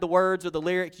have to have the words or the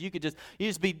lyrics. You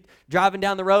just be driving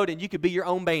down the road and you could be your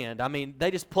own band. I mean, they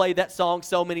just played that song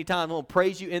so many times. I'm going to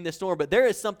praise you in the storm. But there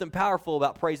is something powerful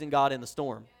about praising God in the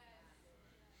storm.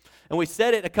 And we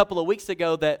said it a couple of weeks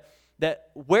ago that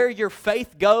where your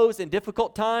faith goes in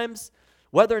difficult times,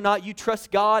 whether or not you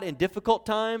trust God in difficult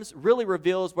times, really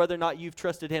reveals whether or not you've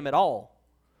trusted him at all.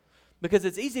 Because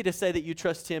it's easy to say that you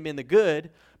trust him in the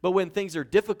good, but when things are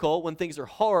difficult, when things are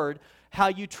hard, how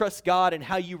you trust God and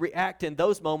how you react in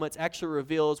those moments actually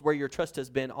reveals where your trust has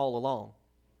been all along.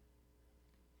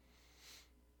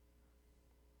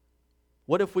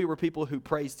 What if we were people who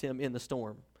praised him in the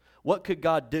storm? What could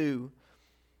God do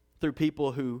through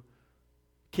people who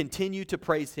continue to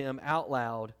praise him out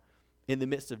loud in the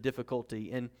midst of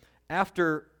difficulty? And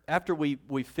after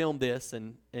we filmed this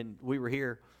and we were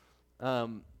here,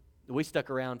 we stuck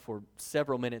around for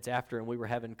several minutes after, and we were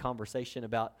having conversation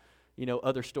about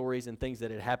other stories and things that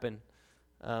had happened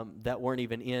that weren't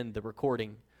even in the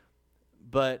recording.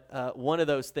 But one of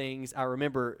those things, I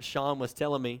remember Sean was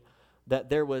telling me that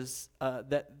there was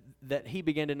that he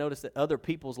began to notice that other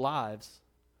people's lives,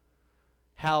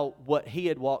 how what he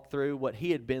had walked through, what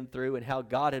he had been through, and how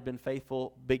God had been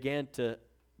faithful began to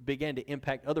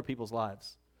impact other people's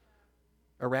lives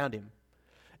around him.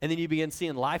 And then you begin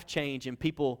seeing life change and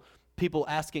people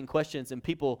asking questions and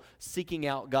people seeking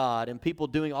out God and people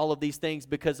doing all of these things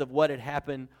because of what had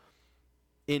happened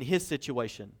in his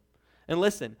situation. And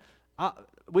listen,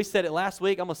 we said it last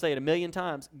week, I'm going to say it 1,000,000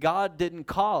 times. God didn't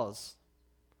cause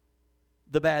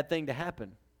the bad thing to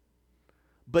happen,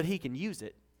 but he can use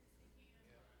it.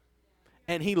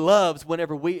 And he loves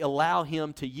whenever we allow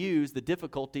him to use the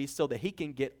difficulties so that he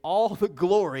can get all the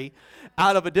glory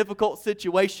out of a difficult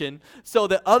situation, so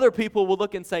that other people will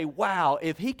look and say, wow,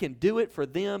 if he can do it for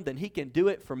them, then he can do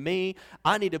it for me.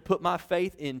 I need to put my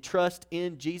faith and trust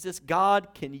in Jesus. God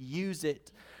can use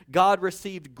it. God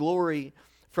received glory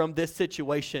from this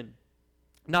situation.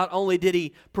 Not only did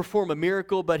he perform a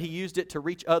miracle, but he used it to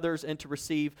reach others and to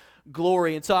receive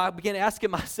glory. And so I began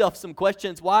asking myself some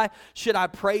questions. Why should I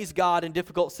praise God in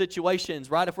difficult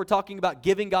situations, right? If we're talking about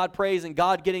giving God praise and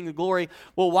God getting the glory,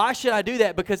 well, why should I do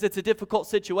that? Because it's a difficult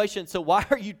situation. So why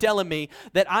are you telling me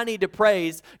that I need to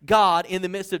praise God in the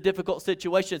midst of difficult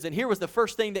situations? And here was the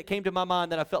first thing that came to my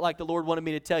mind that I felt like the Lord wanted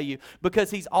me to tell you: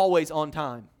 because he's always on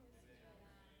time.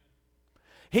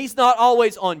 He's not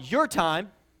always on your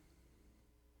time,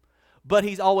 but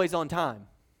he's always on time.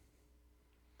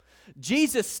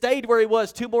 Jesus stayed where he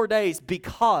was 2 more days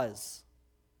because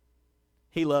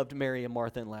he loved Mary and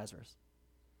Martha and Lazarus.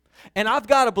 And I've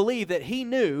got to believe that he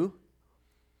knew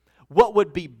what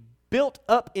would be built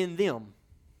up in them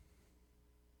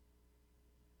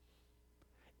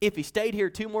if he stayed here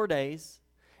 2 more days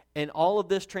and all of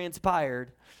this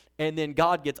transpired, and then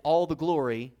God gets all the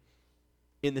glory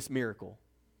in this miracle.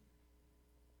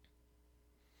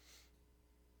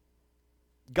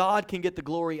 God can get the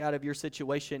glory out of your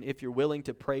situation if you're willing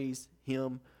to praise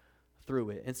him through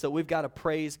it. And so we've got to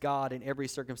praise God in every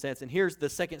circumstance. And here's the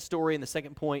second story and the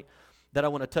second point that I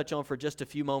want to touch on for just a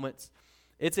few moments.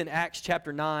 It's in Acts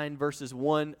chapter 9, verses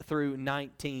 1 through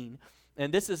 19.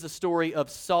 And this is the story of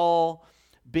Saul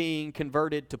being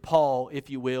converted to Paul, if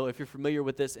you will, if you're familiar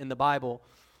with this in the Bible.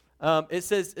 It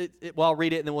says, well, I'll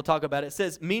read it and then we'll talk about it. It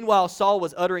says, meanwhile, Saul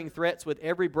was uttering threats with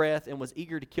every breath and was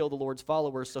eager to kill the Lord's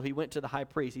followers, so he went to the high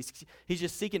priest. He's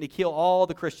just seeking to kill all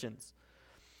the Christians.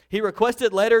 He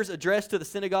requested letters addressed to the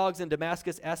synagogues in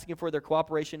Damascus, asking for their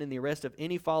cooperation in the arrest of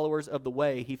any followers of the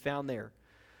way he found there.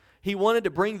 He wanted to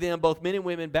bring them, both men and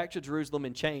women, back to Jerusalem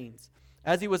in chains.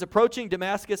 As he was approaching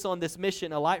Damascus on this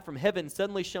mission, a light from heaven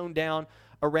suddenly shone down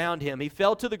around him. He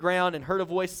fell to the ground and heard a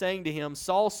voice saying to him,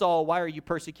 Saul, Saul, why are you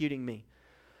persecuting me?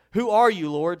 Who are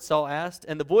you, Lord? Saul asked.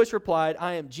 And the voice replied,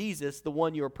 I am Jesus, the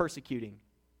one you are persecuting.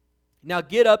 Now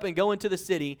get up and go into the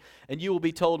city, and you will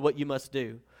be told what you must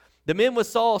do. The men with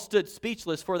Saul stood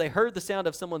speechless, for they heard the sound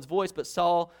of someone's voice, but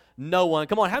saw no one.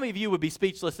 Come on, how many of you would be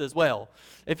speechless as well?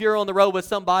 If you're on the road with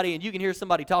somebody and you can hear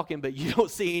somebody talking, but you don't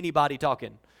see anybody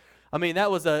talking. I mean,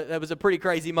 that was a pretty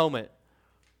crazy moment.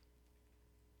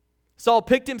 Saul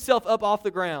picked himself up off the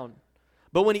ground,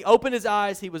 but when he opened his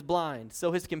eyes, he was blind.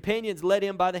 So his companions led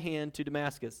him by the hand to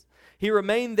Damascus. He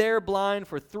remained there blind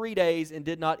for 3 days and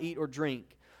did not eat or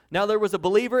drink. Now there was a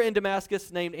believer in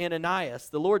Damascus named Ananias.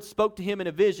 The Lord spoke to him in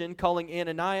a vision, calling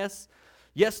Ananias.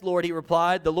 Yes, Lord, he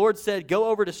replied. The Lord said, go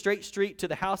over to Straight Street to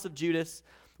the house of Judas.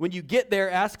 When you get there,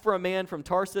 ask for a man from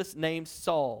Tarsus named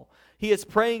Saul. He is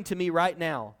praying to me right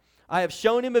now. I have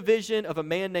shown him a vision of a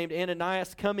man named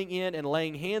Ananias coming in and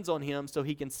laying hands on him so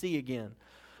he can see again.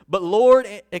 But Lord,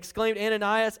 exclaimed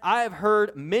Ananias, I have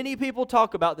heard many people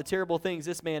talk about the terrible things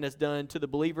this man has done to the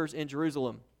believers in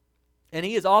Jerusalem. And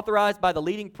he is authorized by the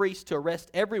leading priests to arrest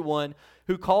everyone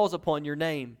who calls upon your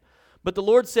name. But the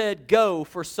Lord said, go,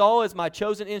 for Saul is my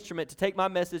chosen instrument to take my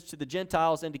message to the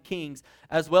Gentiles and to kings,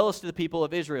 as well as to the people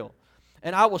of Israel.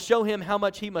 And I will show him how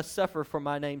much he must suffer for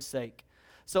my name's sake.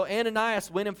 So Ananias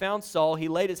went and found Saul. He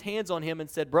laid his hands on him and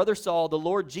said, Brother Saul, the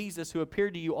Lord Jesus, who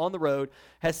appeared to you on the road,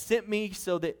 has sent me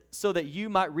so that you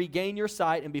might regain your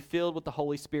sight and be filled with the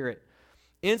Holy Spirit.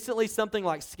 Instantly something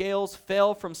like scales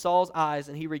fell from Saul's eyes,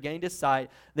 and he regained his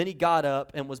sight. Then he got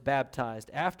up and was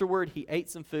baptized. Afterward, he ate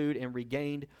some food and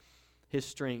regained his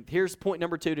strength. Here's point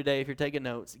number 2 today if you're taking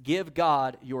notes. Give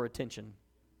God your attention.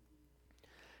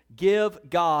 Give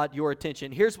God your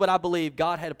attention. Here's what I believe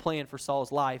God had a plan for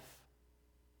Saul's life.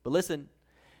 But listen,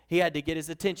 he had to get his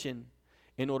attention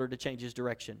in order to change his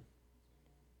direction.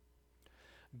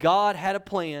 God had a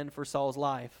plan for Saul's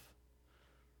life.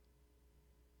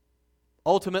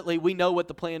 Ultimately, we know what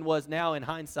the plan was now in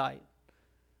hindsight.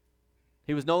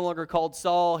 He was no longer called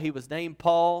Saul. He was named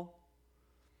Paul.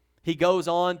 He goes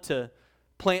on to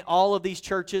plant all of these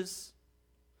churches,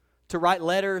 to write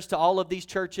letters to all of these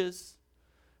churches,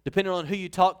 depending on who you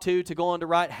talk to go on to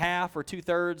write half or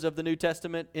 2/3 of the New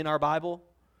Testament in our Bible.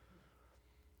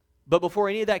 But before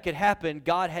any of that could happen,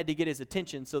 God had to get his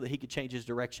attention so that he could change his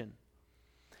direction.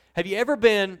 Have you ever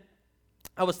been,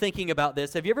 I was thinking about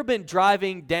this, have you ever been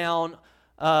driving down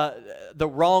the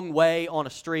wrong way on a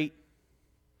street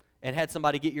and had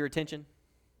somebody get your attention?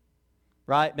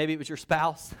 Right? Maybe it was your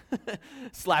spouse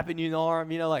slapping you in the arm,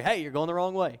 like, hey, you're going the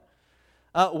wrong way.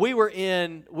 We were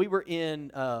in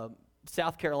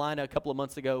South Carolina a couple of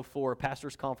months ago for a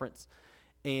pastor's conference,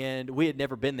 and we had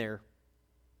never been there.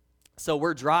 So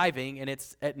we're driving, and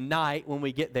it's at night when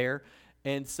we get there,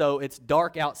 and so it's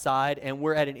dark outside, and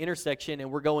we're at an intersection,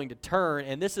 and we're going to turn,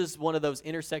 and this is one of those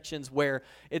intersections where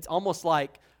it's almost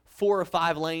like 4 or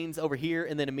 5 lanes over here,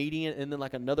 and then a median, and then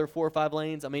like another 4 or 5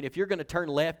 lanes. I mean, if you're going to turn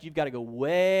left, you've got to go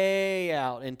way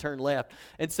out and turn left.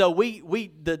 And so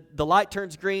the light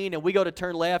turns green, and we go to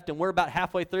turn left, and we're about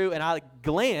halfway through, and I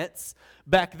glance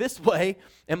back this way,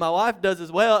 and my wife does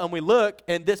as well, and we look,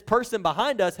 and this person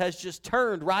behind us has just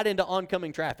turned right into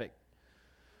oncoming traffic.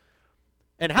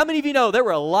 And how many of you know there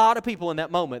were a lot of people in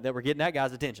that moment that were getting that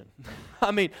guy's attention?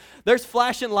 I mean, there's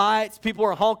flashing lights, people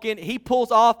are honking, he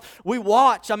pulls off, we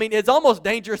watch. I mean, it's almost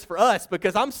dangerous for us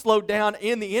because I'm slowed down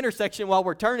in the intersection while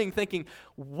we're turning thinking,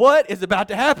 what is about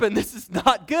to happen? This is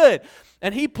not good.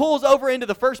 And he pulls over into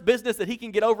the first business that he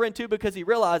can get over into because he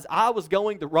realized I was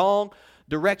going the wrong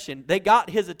direction. They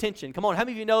got his attention. Come on, how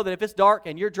many of you know that if it's dark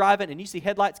and you're driving and you see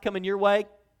headlights coming your way,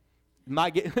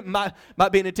 might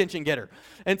be an attention getter.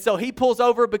 And so he pulls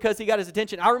over because he got his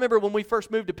attention. I remember when we first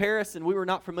moved to Paris and we were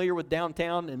not familiar with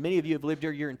downtown, and many of you have lived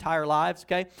here your entire lives,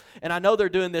 okay? And I know they're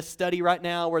doing this study right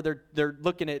now where they're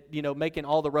looking at, making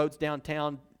all the roads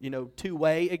downtown,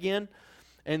 two-way again.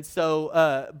 And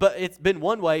so, but it's been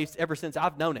one way ever since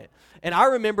I've known it. And I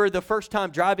remember the first time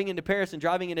driving into Paris and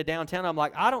driving into downtown, I'm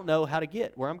like, I don't know how to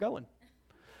get where I'm going.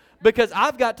 Because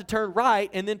I've got to turn right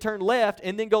and then turn left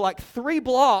and then go like 3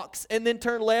 blocks and then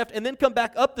turn left and then come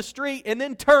back up the street and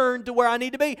then turn to where I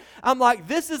need to be. I'm like,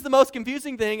 this is the most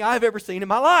confusing thing I've ever seen in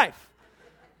my life.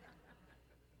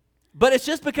 But it's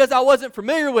just because I wasn't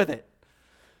familiar with it.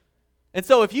 And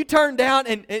so if you turn down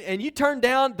and you turn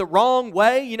down the wrong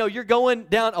way, you're going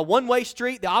down a one-way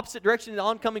street, the opposite direction of the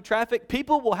oncoming traffic,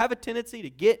 people will have a tendency to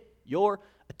get your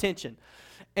attention.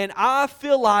 And I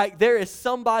feel like there is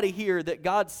somebody here that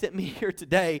God sent me here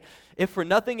today, if for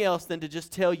nothing else than to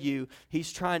just tell you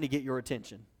He's trying to get your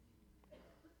attention.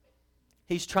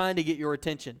 He's trying to get your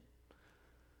attention.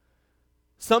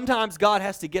 Sometimes God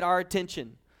has to get our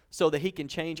attention so that He can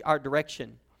change our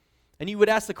direction. And you would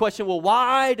ask the question, well,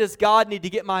 why does God need to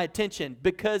get my attention?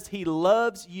 Because He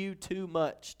loves you too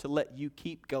much to let you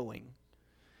keep going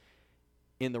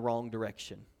in the wrong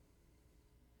direction.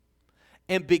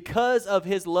 And because of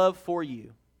His love for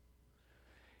you,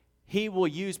 He will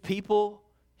use people,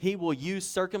 He will use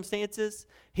circumstances.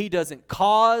 He doesn't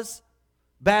cause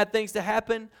bad things to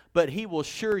happen, but He will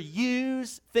sure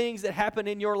use things that happen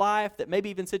in your life, that maybe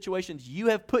even situations you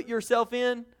have put yourself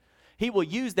in. He will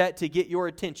use that to get your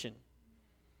attention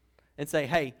and say,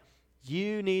 hey,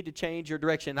 you need to change your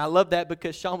direction. And I love that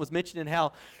because Sean was mentioning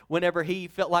how whenever he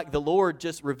felt like the Lord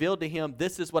just revealed to him,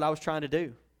 this is what I was trying to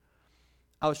do.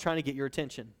 I was trying to get your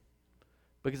attention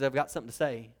because I've got something to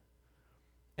say.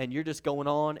 And you're just going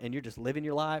on and you're just living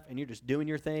your life and you're just doing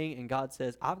your thing. And God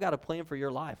says, I've got a plan for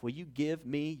your life. Will you give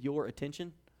me your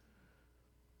attention?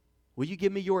 Will you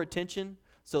give me your attention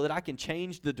so that I can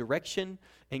change the direction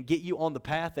and get you on the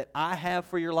path that I have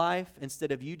for your life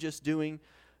instead of you just doing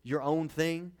your own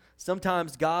thing?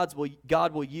 Sometimes God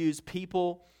will use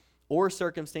people or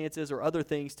circumstances or other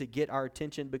things to get our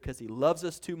attention because He loves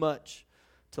us too much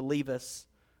to leave us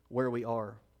where we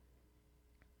are.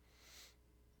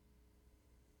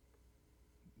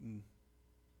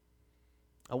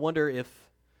 I wonder if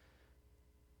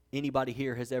anybody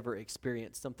here has ever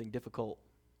experienced something difficult,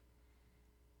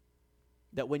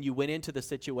 that when you went into the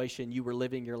situation, you were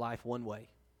living your life one way.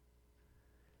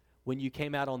 When you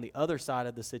came out on the other side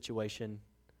of the situation,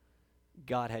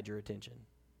 God had your attention.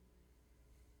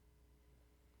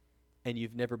 And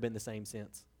you've never been the same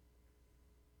since.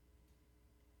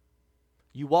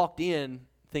 You walked in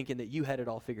thinking that you had it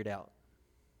all figured out.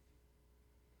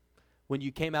 When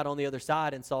you came out on the other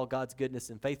side and saw God's goodness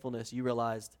and faithfulness, you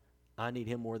realized, I need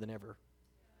Him more than ever.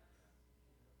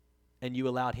 And you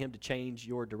allowed Him to change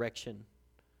your direction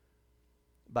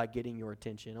by getting your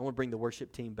attention. I want to bring the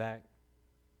worship team back.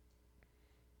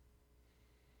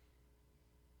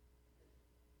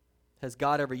 Has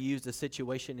God ever used a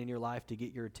situation in your life to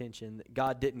get your attention?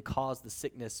 God didn't cause the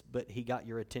sickness, but He got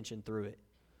your attention through it.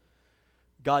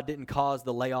 God didn't cause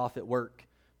the layoff at work,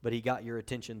 but He got your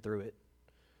attention through it.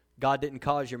 God didn't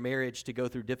cause your marriage to go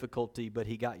through difficulty, but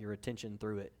He got your attention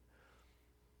through it.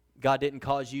 God didn't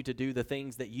cause you to do the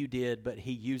things that you did, but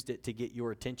He used it to get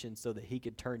your attention so that He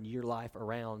could turn your life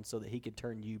around, so that He could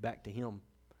turn you back to Him.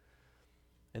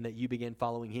 And that you begin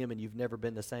following Him and you've never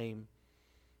been the same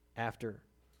after.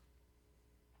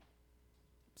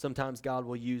 Sometimes God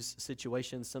will use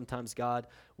situations. Sometimes God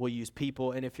will use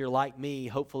people. And if you're like me,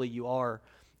 hopefully you are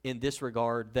in this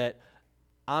regard, that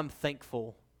I'm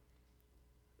thankful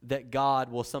that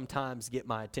God will sometimes get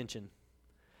my attention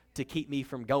to keep me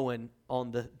from going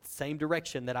on the same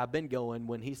direction that I've been going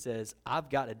when He says, I've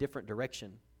got a different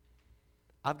direction.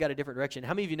 I've got a different direction.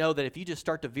 How many of you know that if you just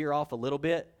start to veer off a little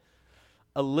bit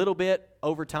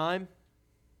over time,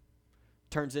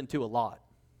 turns into a lot?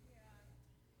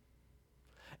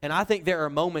 And I think there are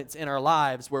moments in our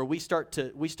lives where we start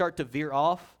to veer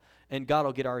off and God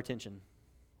will get our attention.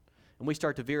 And we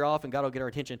start to veer off and God will get our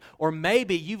attention. Or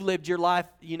maybe you've lived your life,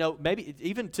 maybe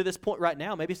even to this point right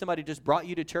now, maybe somebody just brought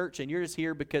you to church and you're just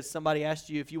here because somebody asked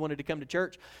you if you wanted to come to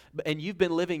church. And you've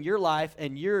been living your life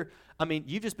and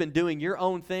you've just been doing your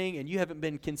own thing and you haven't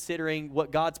been considering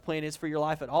what God's plan is for your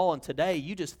life at all. And today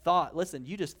you just thought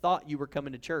you were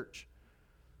coming to church.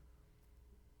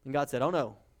 And God said, oh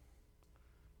no,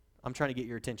 I'm trying to get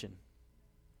your attention.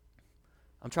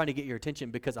 I'm trying to get your attention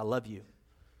because I love you.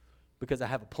 Because I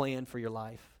have a plan for your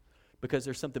life, because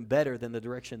there's something better than the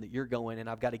direction that you're going, and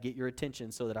I've got to get your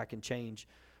attention so that I can change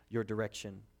your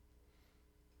direction.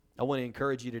 I want to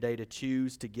encourage you today to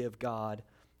choose to give God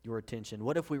your attention.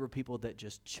 What if we were people that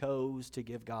just chose to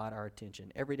give God our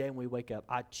attention? Every day when we wake up,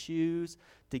 I choose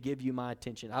to give you my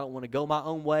attention. I don't want to go my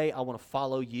own way. I want to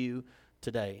follow you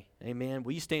today. Amen.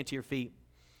 Will you stand to your feet?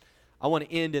 I want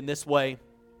to end in this way.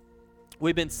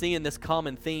 We've been seeing this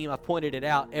common theme. I've pointed it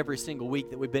out every single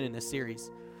week that we've been in this series.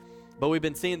 But we've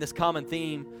been seeing this common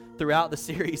theme throughout the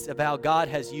series of how God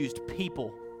has used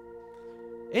people.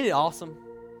 Isn't it awesome?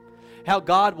 How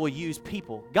God will use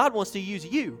people. God wants to use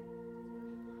you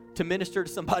to minister to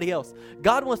somebody else.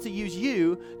 God wants to use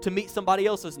you to meet somebody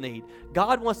else's need.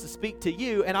 God wants to speak to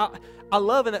you. And I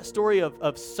love in that story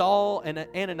of Saul and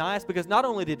Ananias, because not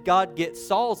only did God get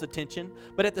Saul's attention,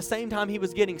 but at the same time he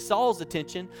was getting Saul's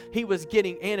attention, he was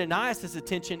getting Ananias'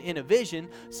 attention in a vision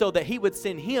so that he would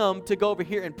send him to go over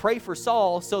here and pray for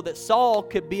Saul so that Saul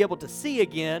could be able to see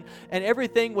again and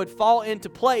everything would fall into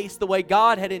place the way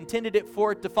God had intended it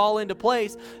for it to fall into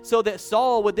place, so that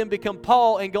Saul would then become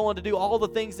Paul and go on to do all the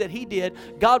things that he did,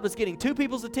 God was getting two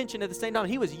people's attention at the same time.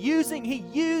 He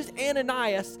used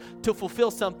Ananias to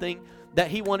fulfill something that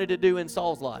he wanted to do in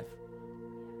Saul's life.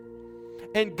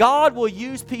 And God will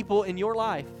use people in your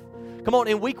life. Come on,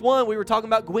 in week 1, we were talking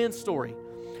about Gwen's story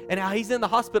and how he's in the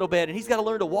hospital bed and he's got to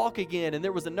learn to walk again. And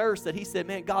there was a nurse that he said,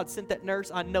 man, God sent that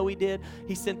nurse. I know he did.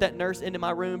 He sent that nurse into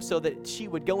my room so that she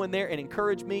would go in there and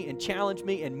encourage me and challenge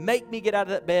me and make me get out of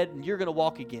that bed, and you're going to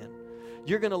walk again.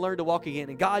 You're going to learn to walk again.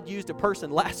 And God used a person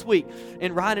last week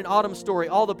in Ryan and Autumn's story,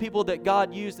 all the people that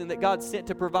God used and that God sent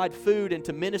to provide food and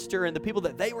to minister, and the people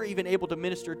that they were even able to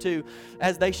minister to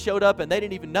as they showed up and they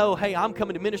didn't even know, hey, I'm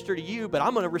coming to minister to you, but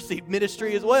I'm going to receive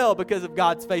ministry as well because of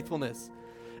God's faithfulness.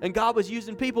 And God was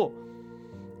using people.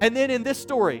 And then in this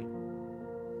story,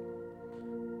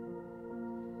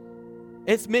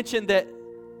 it's mentioned that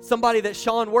somebody that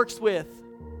Sean works with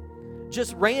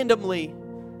just randomly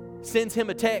sends him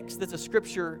a text that's a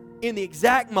scripture in the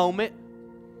exact moment,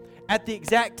 at the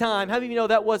exact time. How many of you know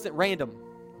that wasn't random?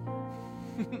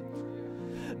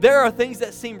 There are things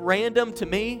that seem random to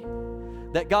me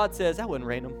that God says, that wasn't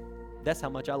random. That's how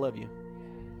much I love you.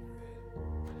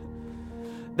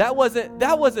 That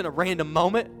wasn't a random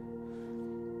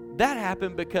moment. That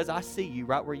happened because I see you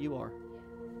right where you are.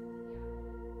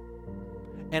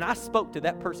 And I spoke to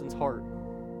that person's heart.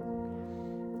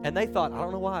 And they thought, I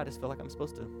don't know why, I just feel like I'm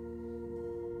supposed to.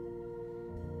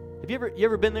 Have you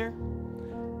ever been there?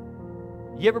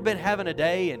 You ever been having a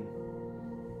day and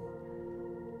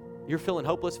you're feeling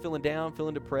hopeless, feeling down,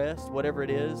 feeling depressed, whatever it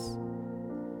is?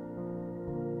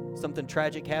 Something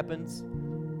tragic happens.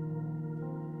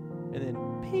 And then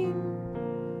ping,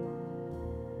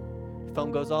 your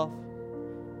phone goes off.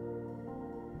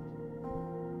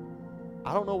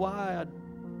 I don't know why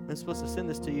I'm supposed to send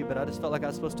this to you, but I just felt like I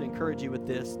was supposed to encourage you with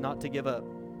this, not to give up.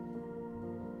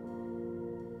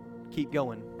 Keep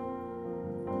going.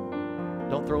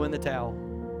 Don't throw in the towel.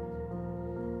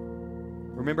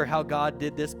 Remember how God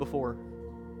did this before.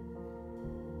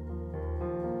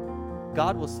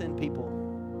 God will send people.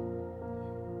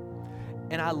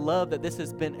 And I love that this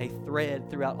has been a thread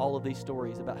throughout all of these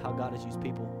stories about how God has used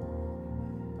people.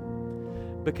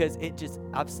 Because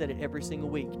I've said it every single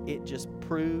week, it just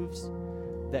proves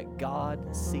that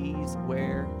God sees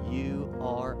where you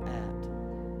are at.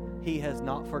 He has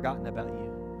not forgotten about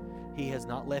you. He has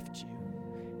not left you.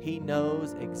 He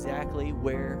knows exactly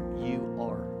where you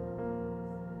are.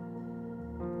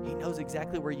 He knows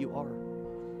exactly where you are.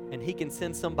 And He can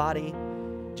send somebody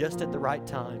just at the right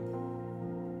time.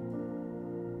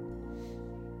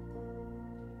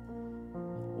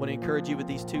 I want to encourage you with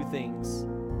these two things,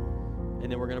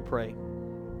 and then we're going to pray.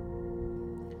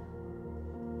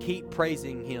 Keep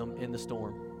praising Him in the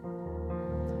storm.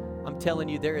 I'm telling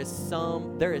you, there is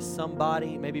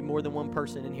somebody, maybe more than one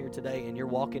person in here today, and you're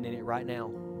walking in it right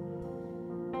now.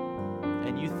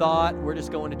 And you thought, we're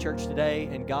just going to church today,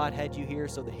 and God had you here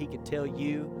so that He could tell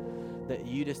you that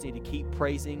you just need to keep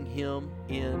praising Him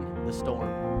in the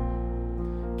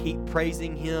storm. Keep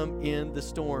praising Him in the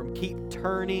storm. Keep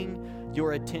turning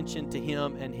your attention to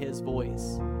Him and His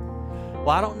voice. Well,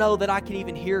 I don't know that I can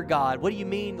even hear God. What do you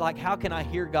mean? Like, how can I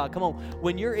hear God? Come on.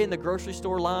 When you're in the grocery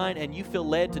store line and you feel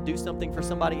led to do something for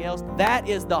somebody else, that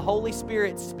is the Holy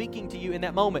Spirit speaking to you in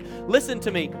that moment. Listen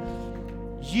to me.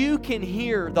 You can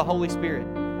hear the Holy Spirit.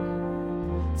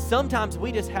 Sometimes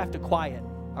we just have to quiet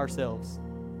ourselves.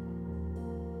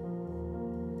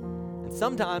 And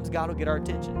sometimes God will get our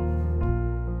attention.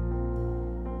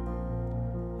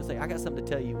 He'll say, I got something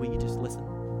to tell you. Will you just listen?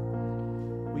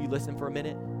 Will you listen for a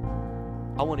minute?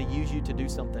 I want to use you to do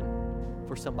something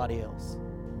for somebody else.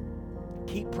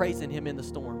 Keep praising Him in the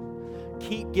storm.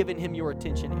 Keep giving Him your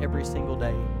attention every single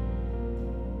day.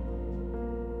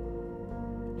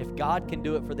 If God can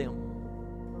do it for them,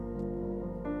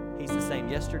 He's the same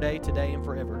yesterday, today, and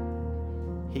forever.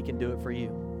 He can do it for you.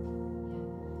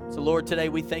 So, Lord, today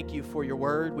we thank You for Your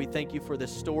word. We thank You for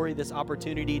this story, this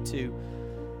opportunity to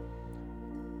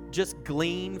just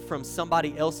glean from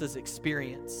somebody else's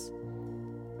experience,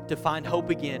 to find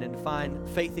hope again and to find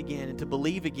faith again and to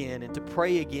believe again and to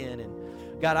pray again.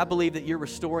 And God, I believe that You're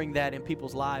restoring that in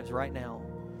people's lives right now,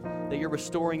 that You're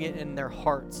restoring it in their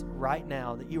hearts right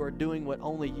now, that You are doing what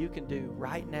only You can do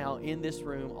right now in this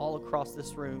room, all across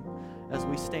this room, as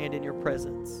we stand in Your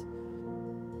presence.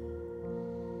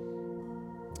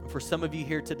 For some of you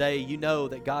here today, you know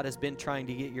that God has been trying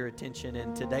to get your attention,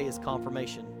 and today is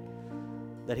confirmation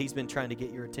that He's been trying to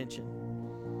get your attention.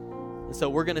 And so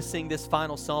we're going to sing this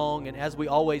final song, and as we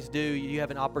always do, you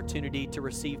have an opportunity to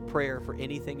receive prayer for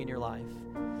anything in your life.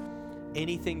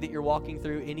 anything that you're walking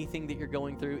through, anything that you're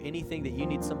going through, anything that you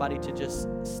need somebody to just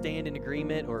stand in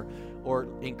agreement or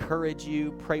encourage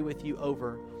you, pray with you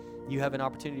over, you have an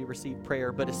opportunity to receive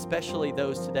prayer. But especially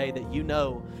those today that you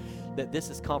know that this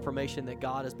is confirmation that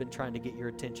God has been trying to get your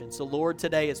attention. So Lord,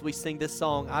 today as we sing this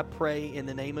song, I pray in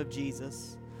the name of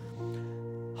Jesus,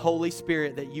 Holy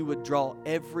Spirit, that you would draw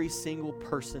every single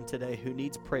person today who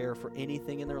needs prayer for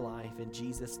anything in their life. In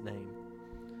Jesus' name,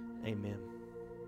 amen.